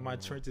laugh. Like, my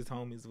trenches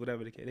homies,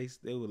 whatever the case,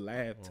 they will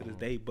laugh to this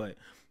day. But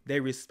they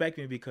respect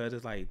me because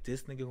it's like,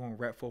 this nigga gonna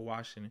rep for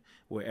Washington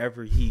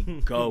wherever he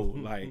go,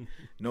 like,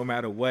 no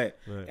matter what.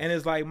 Right. And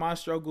it's like, my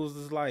struggles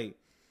is like,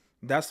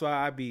 that's why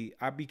I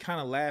be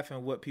kind of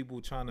laughing what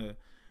people trying to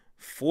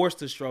force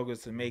the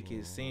struggles to make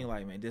it seem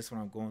like, man, this is what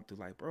I'm going through.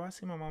 Like, bro, I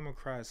see my mama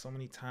cry so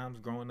many times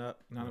growing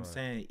up. You know what I'm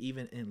saying?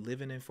 Even in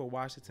living in Fort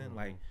Washington,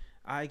 like,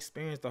 I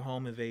experienced the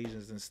home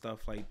invasions and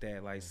stuff like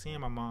that. Like,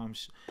 seeing my mom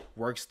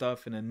work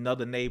stuff in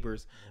another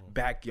neighbor's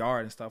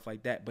backyard and stuff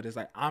like that. But it's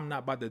like, I'm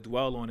not about to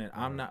dwell on it.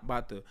 I'm not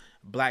about to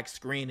black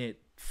screen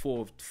it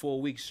for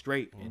 4 weeks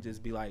straight and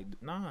just be like,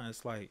 nah.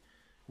 It's like,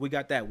 we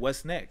got that.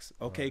 What's next?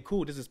 Okay,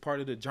 cool. This is part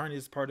of the journey.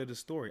 This is part of the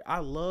story. I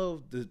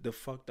love the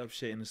fucked up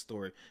shit in the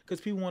story, because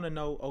people want to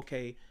know,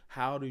 okay,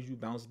 how do you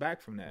bounce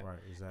back from that? Right,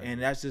 exactly.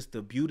 And that's just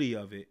the beauty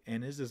of it.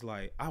 And it's just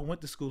like, I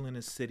went to school in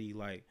the city,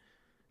 like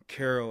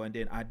Carroll, and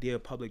then I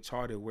did public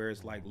charter, where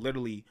it's like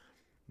literally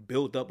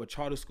built up a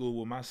charter school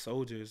with my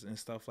soldiers and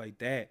stuff like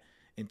that.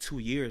 In 2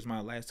 years, my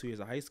last 2 years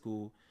of high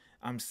school,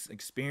 I'm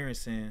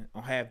experiencing,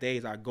 on half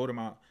days, I go to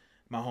my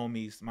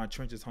homies, my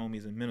trenches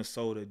homies in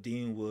Minnesota,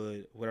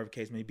 Deanwood, whatever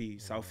case may be,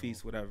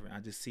 Southeast, whatever. I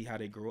just see how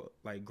they grow up,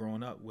 like,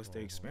 growing up, what's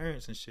their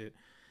experience and shit.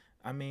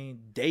 I mean,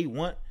 they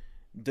want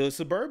the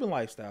suburban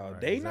lifestyle.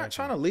 Right, they not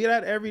trying to live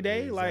that every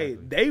day. Yeah,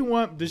 like, they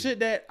want the shit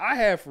that I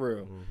have for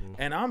real.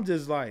 And I'm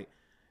just like,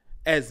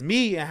 as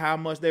me and how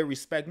much they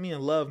respect me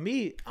and love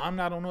me, I'm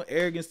not on no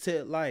arrogance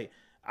to, like,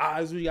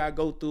 as we gotta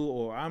go through,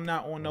 or I'm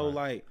not on no,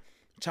 like,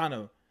 trying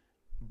to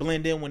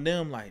blend in with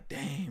them, like,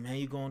 dang, man,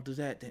 you going through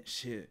that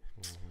shit.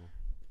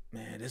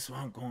 Man, this is what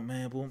I'm going,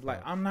 man, boom.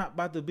 Like, I'm not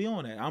about to be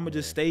on that. I'm going to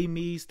just stay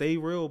me, stay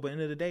real. But at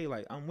the end of the day,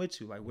 like, I'm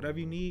with you. Like, whatever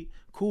you need,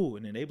 cool.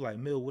 And then they be like,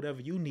 Mill, whatever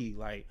you need.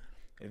 Like,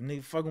 if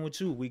nigga fucking with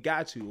you, we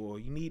got you. Or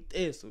you need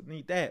this or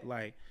need that.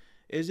 Like,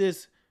 it's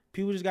just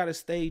people just gotta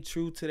stay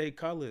true to their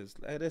colors.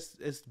 Like,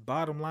 it's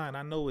bottom line.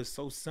 I know it's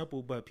so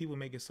simple, but people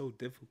make it so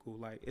difficult.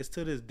 Like, it's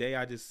to this day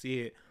I just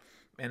see it,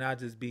 and I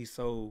just be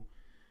so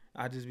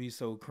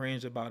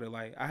cringe about it.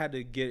 Like, I had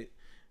to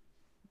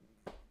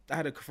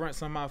confront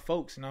some of my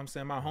folks, you know what I'm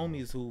saying, my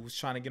homies who was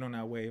trying to get on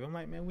that wave. I'm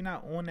like, man, we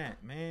not on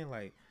that, man.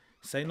 Like,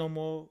 say no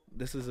more.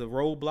 This is a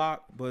roadblock,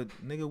 but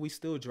nigga, we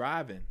still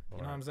driving. You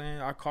know what I'm saying?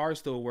 Our cars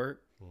still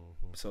work.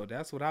 So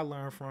that's what I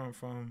learned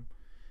from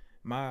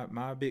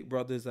my big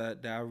brothers that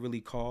I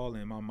really call,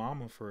 and my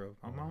mama, for real.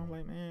 My mom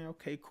like, man,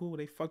 okay, cool.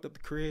 They fucked up the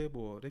crib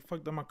or they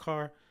fucked up my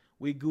car.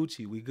 We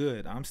Gucci. We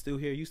good. I'm still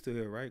here. You still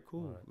here, right?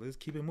 Cool. Right. Let's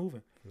keep it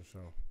moving. For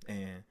sure.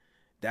 And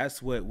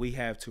that's what we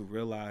have to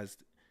realize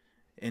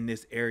in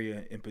this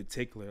area in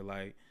particular.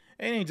 Like,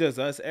 it ain't just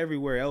us,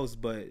 everywhere else,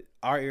 but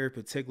our area in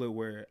particular,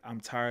 where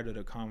I'm tired of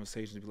the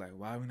conversation to be like,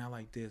 why are we not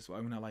like this? Why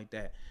are we not like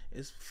that?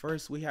 It's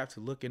first we have to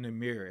look in the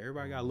mirror.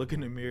 Everybody got to look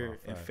in the mirror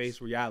and face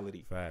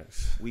reality.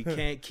 Facts. We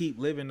can't keep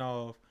living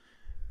off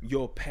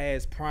your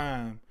past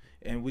prime,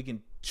 and we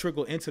can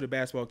trickle into the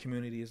basketball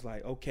community. It's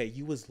like, okay,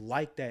 you was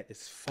like that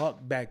as fuck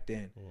back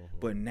then,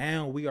 but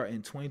now we are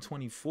in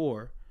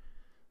 2024.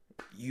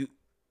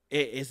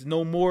 It's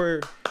no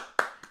more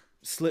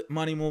slip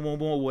money, more,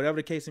 whatever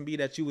the case may be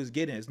that you was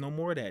getting. It's no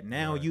more of that.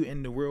 Now you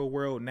in the real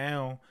world.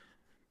 Now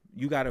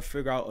you got to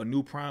figure out a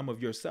new prime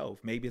of yourself.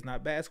 Maybe it's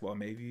not basketball.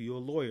 Maybe you're a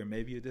lawyer.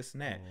 Maybe you're this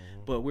and that.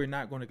 But we're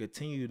not going to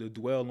continue to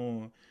dwell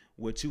on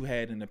what you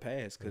had in the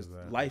past, because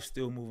life's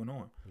still moving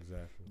on.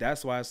 Exactly.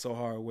 That's why it's so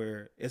hard,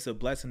 where it's a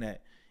blessing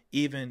that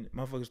even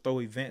motherfuckers throw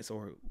events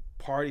or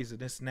parties and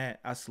this and that.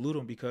 I salute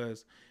them,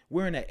 because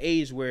we're in an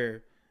age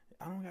where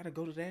I don't got to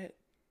go to that.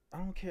 I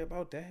don't care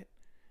about that.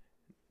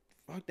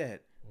 Fuck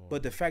that.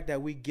 But the fact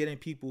that we getting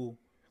people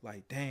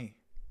like, dang,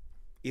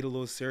 eat a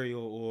little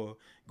cereal or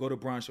go to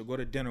brunch or go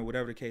to dinner,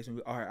 whatever the case.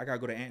 And all right, I gotta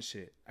go to ant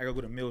shit. I gotta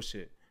go to mill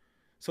shit.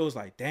 So it's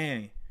like,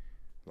 dang,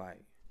 like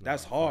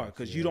that's hard,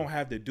 because you don't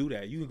have to do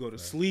that. You can go to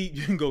sleep.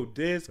 You can go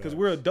this, because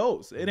we're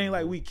adults. It ain't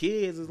like we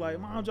kids. It's like,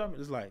 mom, jumping.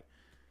 It's like,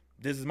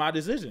 this is my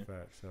decision,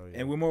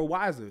 and we're more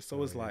wiser.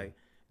 So it's like,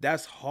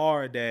 that's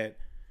hard. That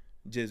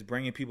just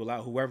bringing people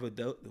out, whoever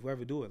do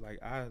it.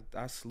 Like,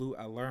 I salute.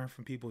 I learn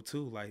from people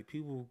too. Like,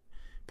 people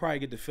probably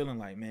get the feeling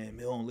like, man,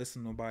 Mill don't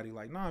listen to nobody.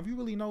 Like, nah, if you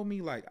really know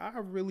me, like, I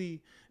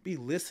really be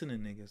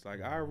listening to niggas.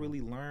 Like, I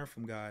really learn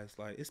from guys.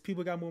 Like, it's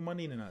people got more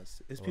money than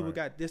us. It's people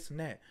got this and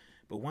that.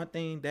 But one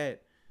thing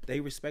that they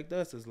respect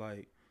us is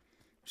like,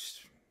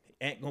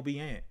 Ant gonna be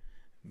Ant,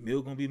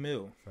 Mill gonna be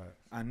Mill.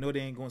 I know they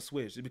ain't gonna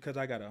switch. Just because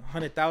I got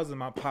 100,000 in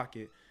my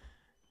pocket,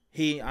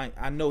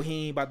 I know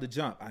he ain't about to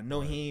jump. I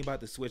know he ain't about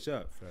to switch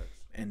up.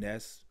 And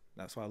that's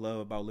what I love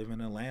about living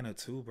in Atlanta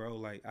too, bro.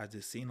 Like, I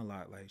just seen a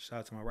lot. Like, shout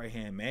out to my right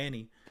hand,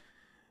 Manny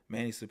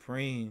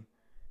Supreme.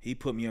 He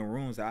put me in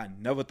rooms that I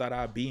never thought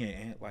I'd be in.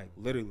 And like,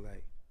 literally,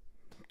 like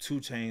 2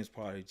 Chainz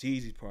party,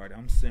 Jeezy's party.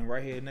 I'm sitting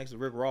right here next to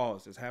Rick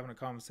Ross, just having a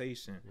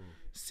conversation,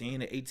 seeing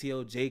the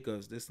ATL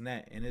Jacobs, this and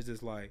that. And it's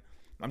just like,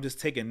 I'm just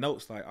taking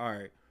notes. Like, all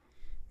right,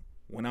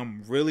 when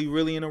I'm really,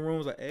 really in the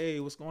rooms, like, hey,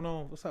 what's going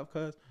on? What's up,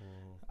 cuz?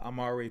 I'm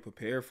already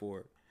prepared for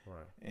it.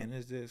 And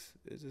it's just,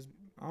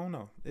 I don't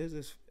know. It's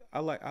just, I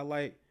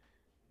like.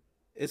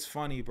 It's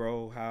funny,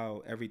 bro,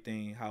 how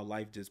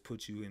life just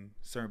puts you in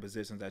certain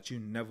positions that you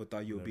never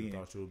thought you would be in.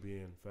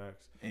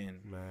 Facts. And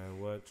man,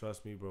 what?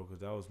 Trust me, bro, because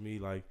that was me.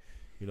 Like,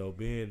 you know,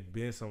 being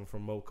something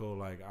from Moco.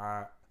 Like,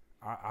 I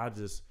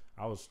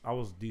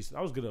was decent.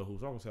 I was good at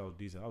hoops. I won't say I was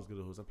decent. I was good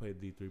at hoops. I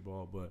played D3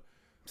 ball, but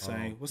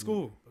same. What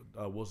school?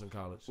 Wilson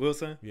College.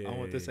 Wilson. Yeah, I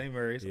went the same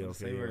areas. Yeah,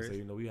 okay. Same areas. So,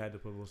 you know, we had to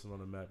put Wilson on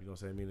the map. You know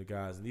what I'm saying? Me and the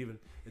guys, and even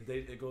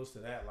it goes to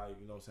that. Like,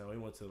 you know what I'm saying? We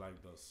went to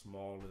like the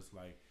smallest,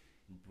 like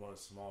one of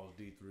the smallest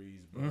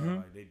D3s, but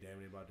like they damn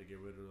near about to get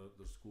rid of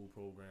the school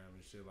program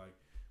and shit. Like,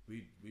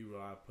 we really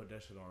put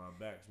that shit on our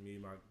backs. Me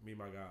and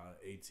my guy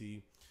AT,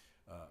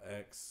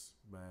 X,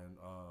 man,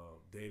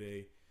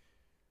 Day.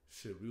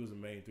 Shit, we was the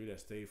main 3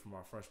 that stayed from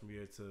our freshman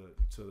year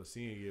to the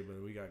senior year.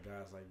 But we got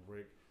guys like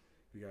Rick.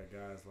 We got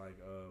guys like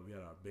we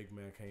had our big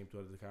man came to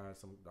us, guys,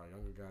 some our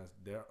younger guys,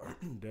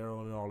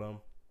 Daryl and all them.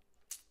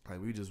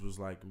 Like, we just was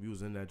like, we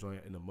was in that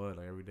joint in the mud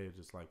like every day,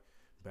 just like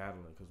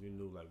battling, because we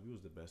knew like we was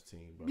the best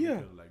team, but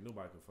like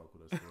nobody could fuck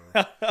with us,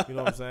 bro. You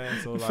know what I'm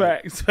saying? So like,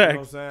 facts. You know what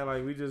I'm saying?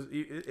 Like, we just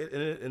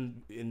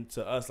and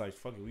to us, like,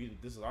 fuck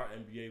it, this is our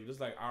NBA. This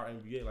is like our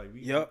NBA. Like,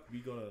 we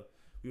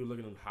were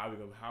looking at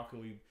how can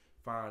we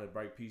find the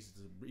bright pieces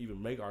to even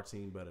make our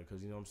team better,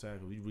 because you know what I'm saying,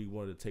 because we really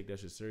wanted to take that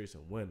shit serious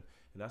and win.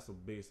 And that's the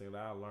biggest thing that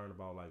I learned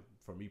about, like,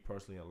 for me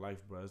personally in life,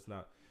 bro. It's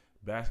not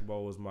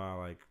basketball was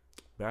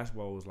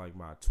like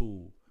my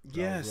tool.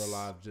 Yes. I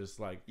realized just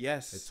like,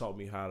 it taught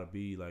me how to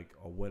be like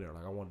a winner.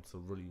 Like, I wanted to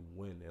really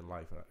win in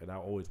life, and I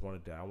always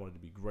wanted that. I wanted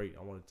to be great.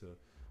 I wanted to,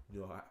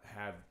 you know,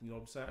 have, you know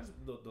what I'm saying,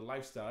 the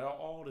lifestyle,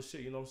 all the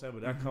shit, you know what I'm saying.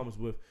 But that comes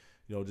with,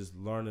 you know, just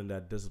learning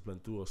that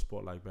discipline through a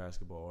sport like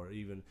basketball, or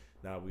even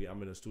now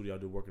I'm in the studio. I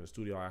do work in the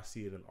studio. I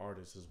see it in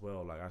artists as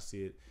well. Like, I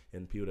see it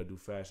in people that do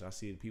fashion. I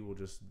see it in people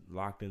just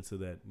locked into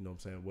that, you know what I'm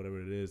saying,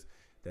 whatever it is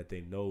that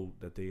they know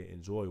that they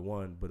enjoy,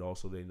 one, but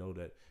also they know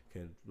that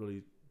can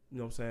really you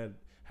know what I'm saying,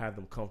 have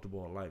them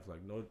comfortable in life.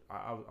 Like, no,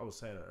 I was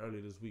saying it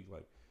earlier this week.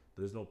 Like,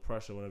 there's no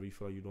pressure whenever you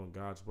feel like you're doing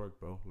God's work,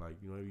 bro. Like,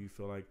 you know, you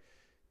feel like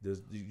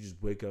you just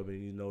wake up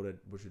and you know that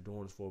what you're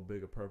doing is for a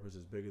bigger purpose,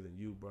 is bigger than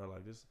you, bro.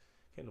 Like, this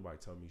can't nobody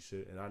tell me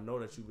shit. And I know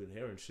that you've been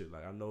hearing shit.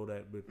 Like, I know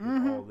that with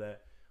all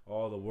that,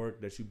 all the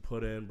work that you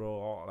put in, bro.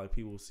 All like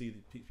people see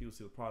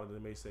the product and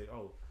they may say,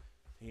 oh,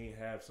 he ain't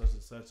have such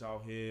and such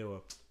out here,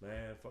 or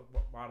man, fuck,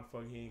 why the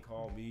fuck he ain't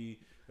call me?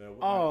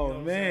 Oh, you know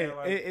man,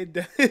 like, it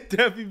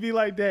definitely be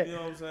like that. You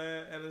know what I'm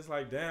saying? And it's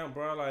like, damn,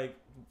 bro. Like,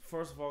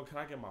 first of all, can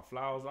I get my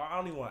flowers? I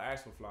don't even want to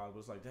ask for flowers, but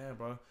it's like, damn,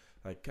 bro.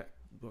 Like,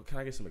 can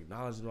I get some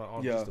acknowledgement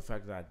on just the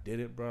fact that I did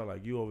it, bro?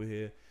 Like, you over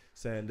here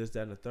saying this,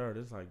 that, and the third.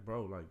 It's like,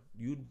 bro, like,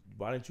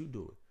 why didn't you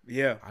do it?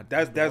 Yeah,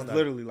 that's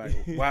literally like,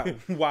 why?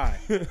 Why?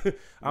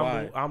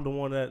 I'm the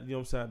one that, you know what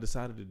I'm saying, I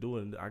decided to do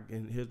it,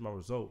 and here's my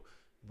result.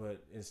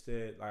 But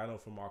instead, like, I know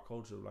from our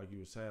culture, like you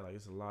were saying, like,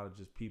 it's a lot of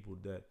just people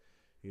that,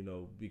 you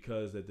know,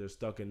 because that they're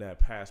stuck in that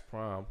past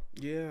prime.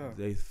 Yeah.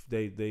 They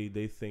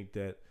think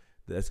that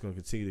that's going to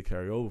continue to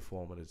carry over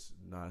for them, and it's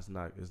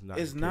not.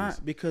 It's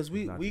not because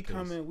we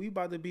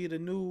about to be the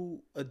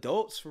new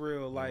adults for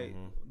real, like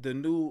the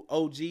new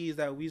OGs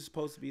that we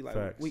supposed to be like.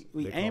 Facts.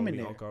 We aiming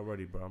there.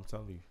 Already, bro. I'm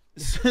telling you.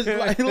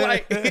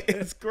 like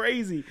it's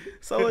crazy.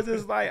 So it's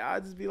just like I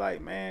just be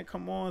like, man,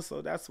 come on.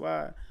 So that's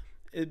why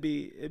it'd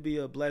be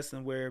a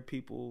blessing where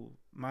people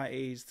my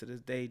age to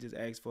this day just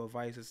ask for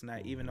advice. It's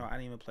not even though I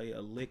didn't even play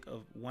a lick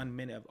of 1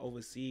 minute of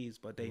overseas,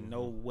 but they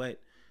know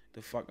what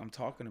the fuck I'm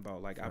talking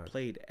about. Like, I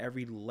played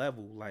every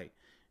level, like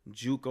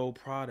JUCO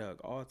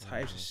product, all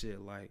types of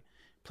shit. Like,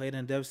 played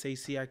in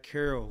WCCI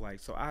Carroll. Like,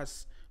 so I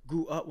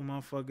grew up with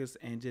motherfuckers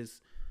and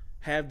just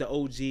have the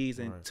OGs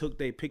and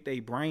picked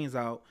their brains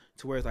out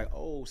to where it's like,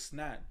 oh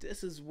snap,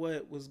 this is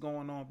what was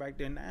going on back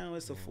then. Now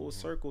it's a full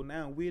circle.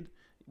 Now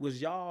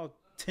was y'all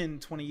 10,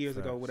 20 years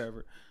ago,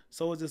 whatever.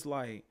 So it's just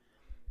like,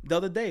 the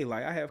other day,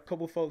 like, I have a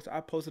couple folks, I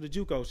posted a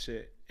JUCO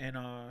shit, and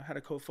had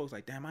a couple folks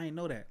like, damn, I didn't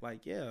know that.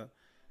 Like, yeah,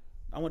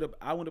 I went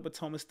to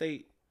Potomac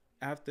State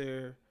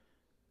after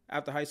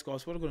high school. I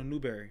was supposed to go to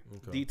Newberry,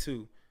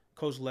 D2.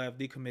 Coach left,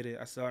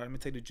 decommitted. I said, all right, let me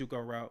take the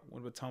JUCO route.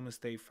 Went to Potomac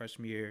State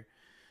freshman year,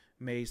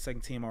 made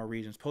second team all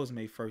regions. Supposed to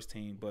make first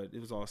team, but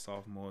it was all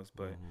sophomores.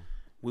 But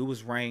we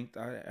was ranked.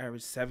 I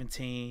averaged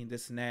 17,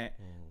 this and that.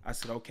 I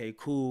said, okay,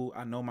 cool.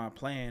 I know my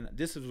plan.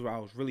 This is what I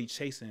was really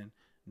chasing,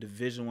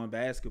 Division I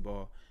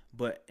basketball.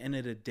 But end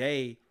of the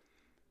day,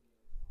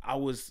 I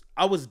was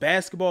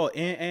basketball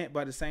and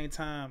but at the same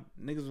time,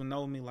 niggas would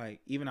know me, like,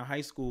 even in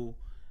high school,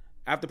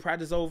 after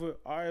practice over,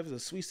 all right, it was a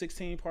Sweet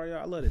 16 party.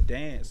 I love to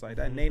dance, like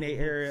that Nene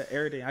area,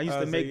 everything. I used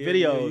to make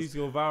videos. Yeah, you used to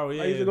go viral.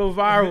 Yeah, I used to go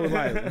viral.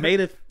 Like, made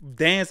a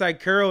dance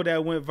like curl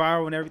that went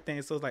viral and everything.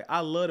 So it's like,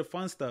 I love the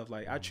fun stuff.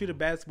 Like, I treated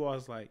basketball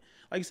as like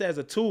you said, as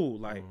a tool.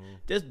 Like,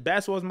 this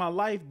basketball is my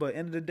life. But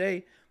end of the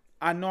day,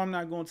 I know I'm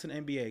not going to the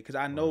NBA because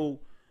I know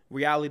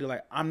reality.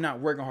 Like, I'm not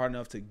working hard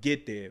enough to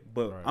get there,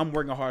 but I'm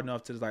working hard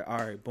enough to just like, all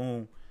right,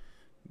 boom,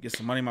 get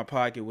some money in my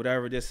pocket,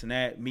 whatever, this and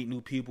that, meet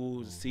new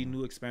people, see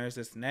new experiences,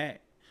 this and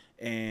that.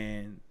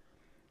 And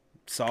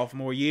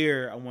sophomore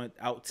year, I went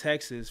out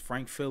Texas,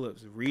 Frank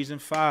Phillips, Region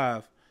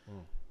 5.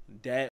 That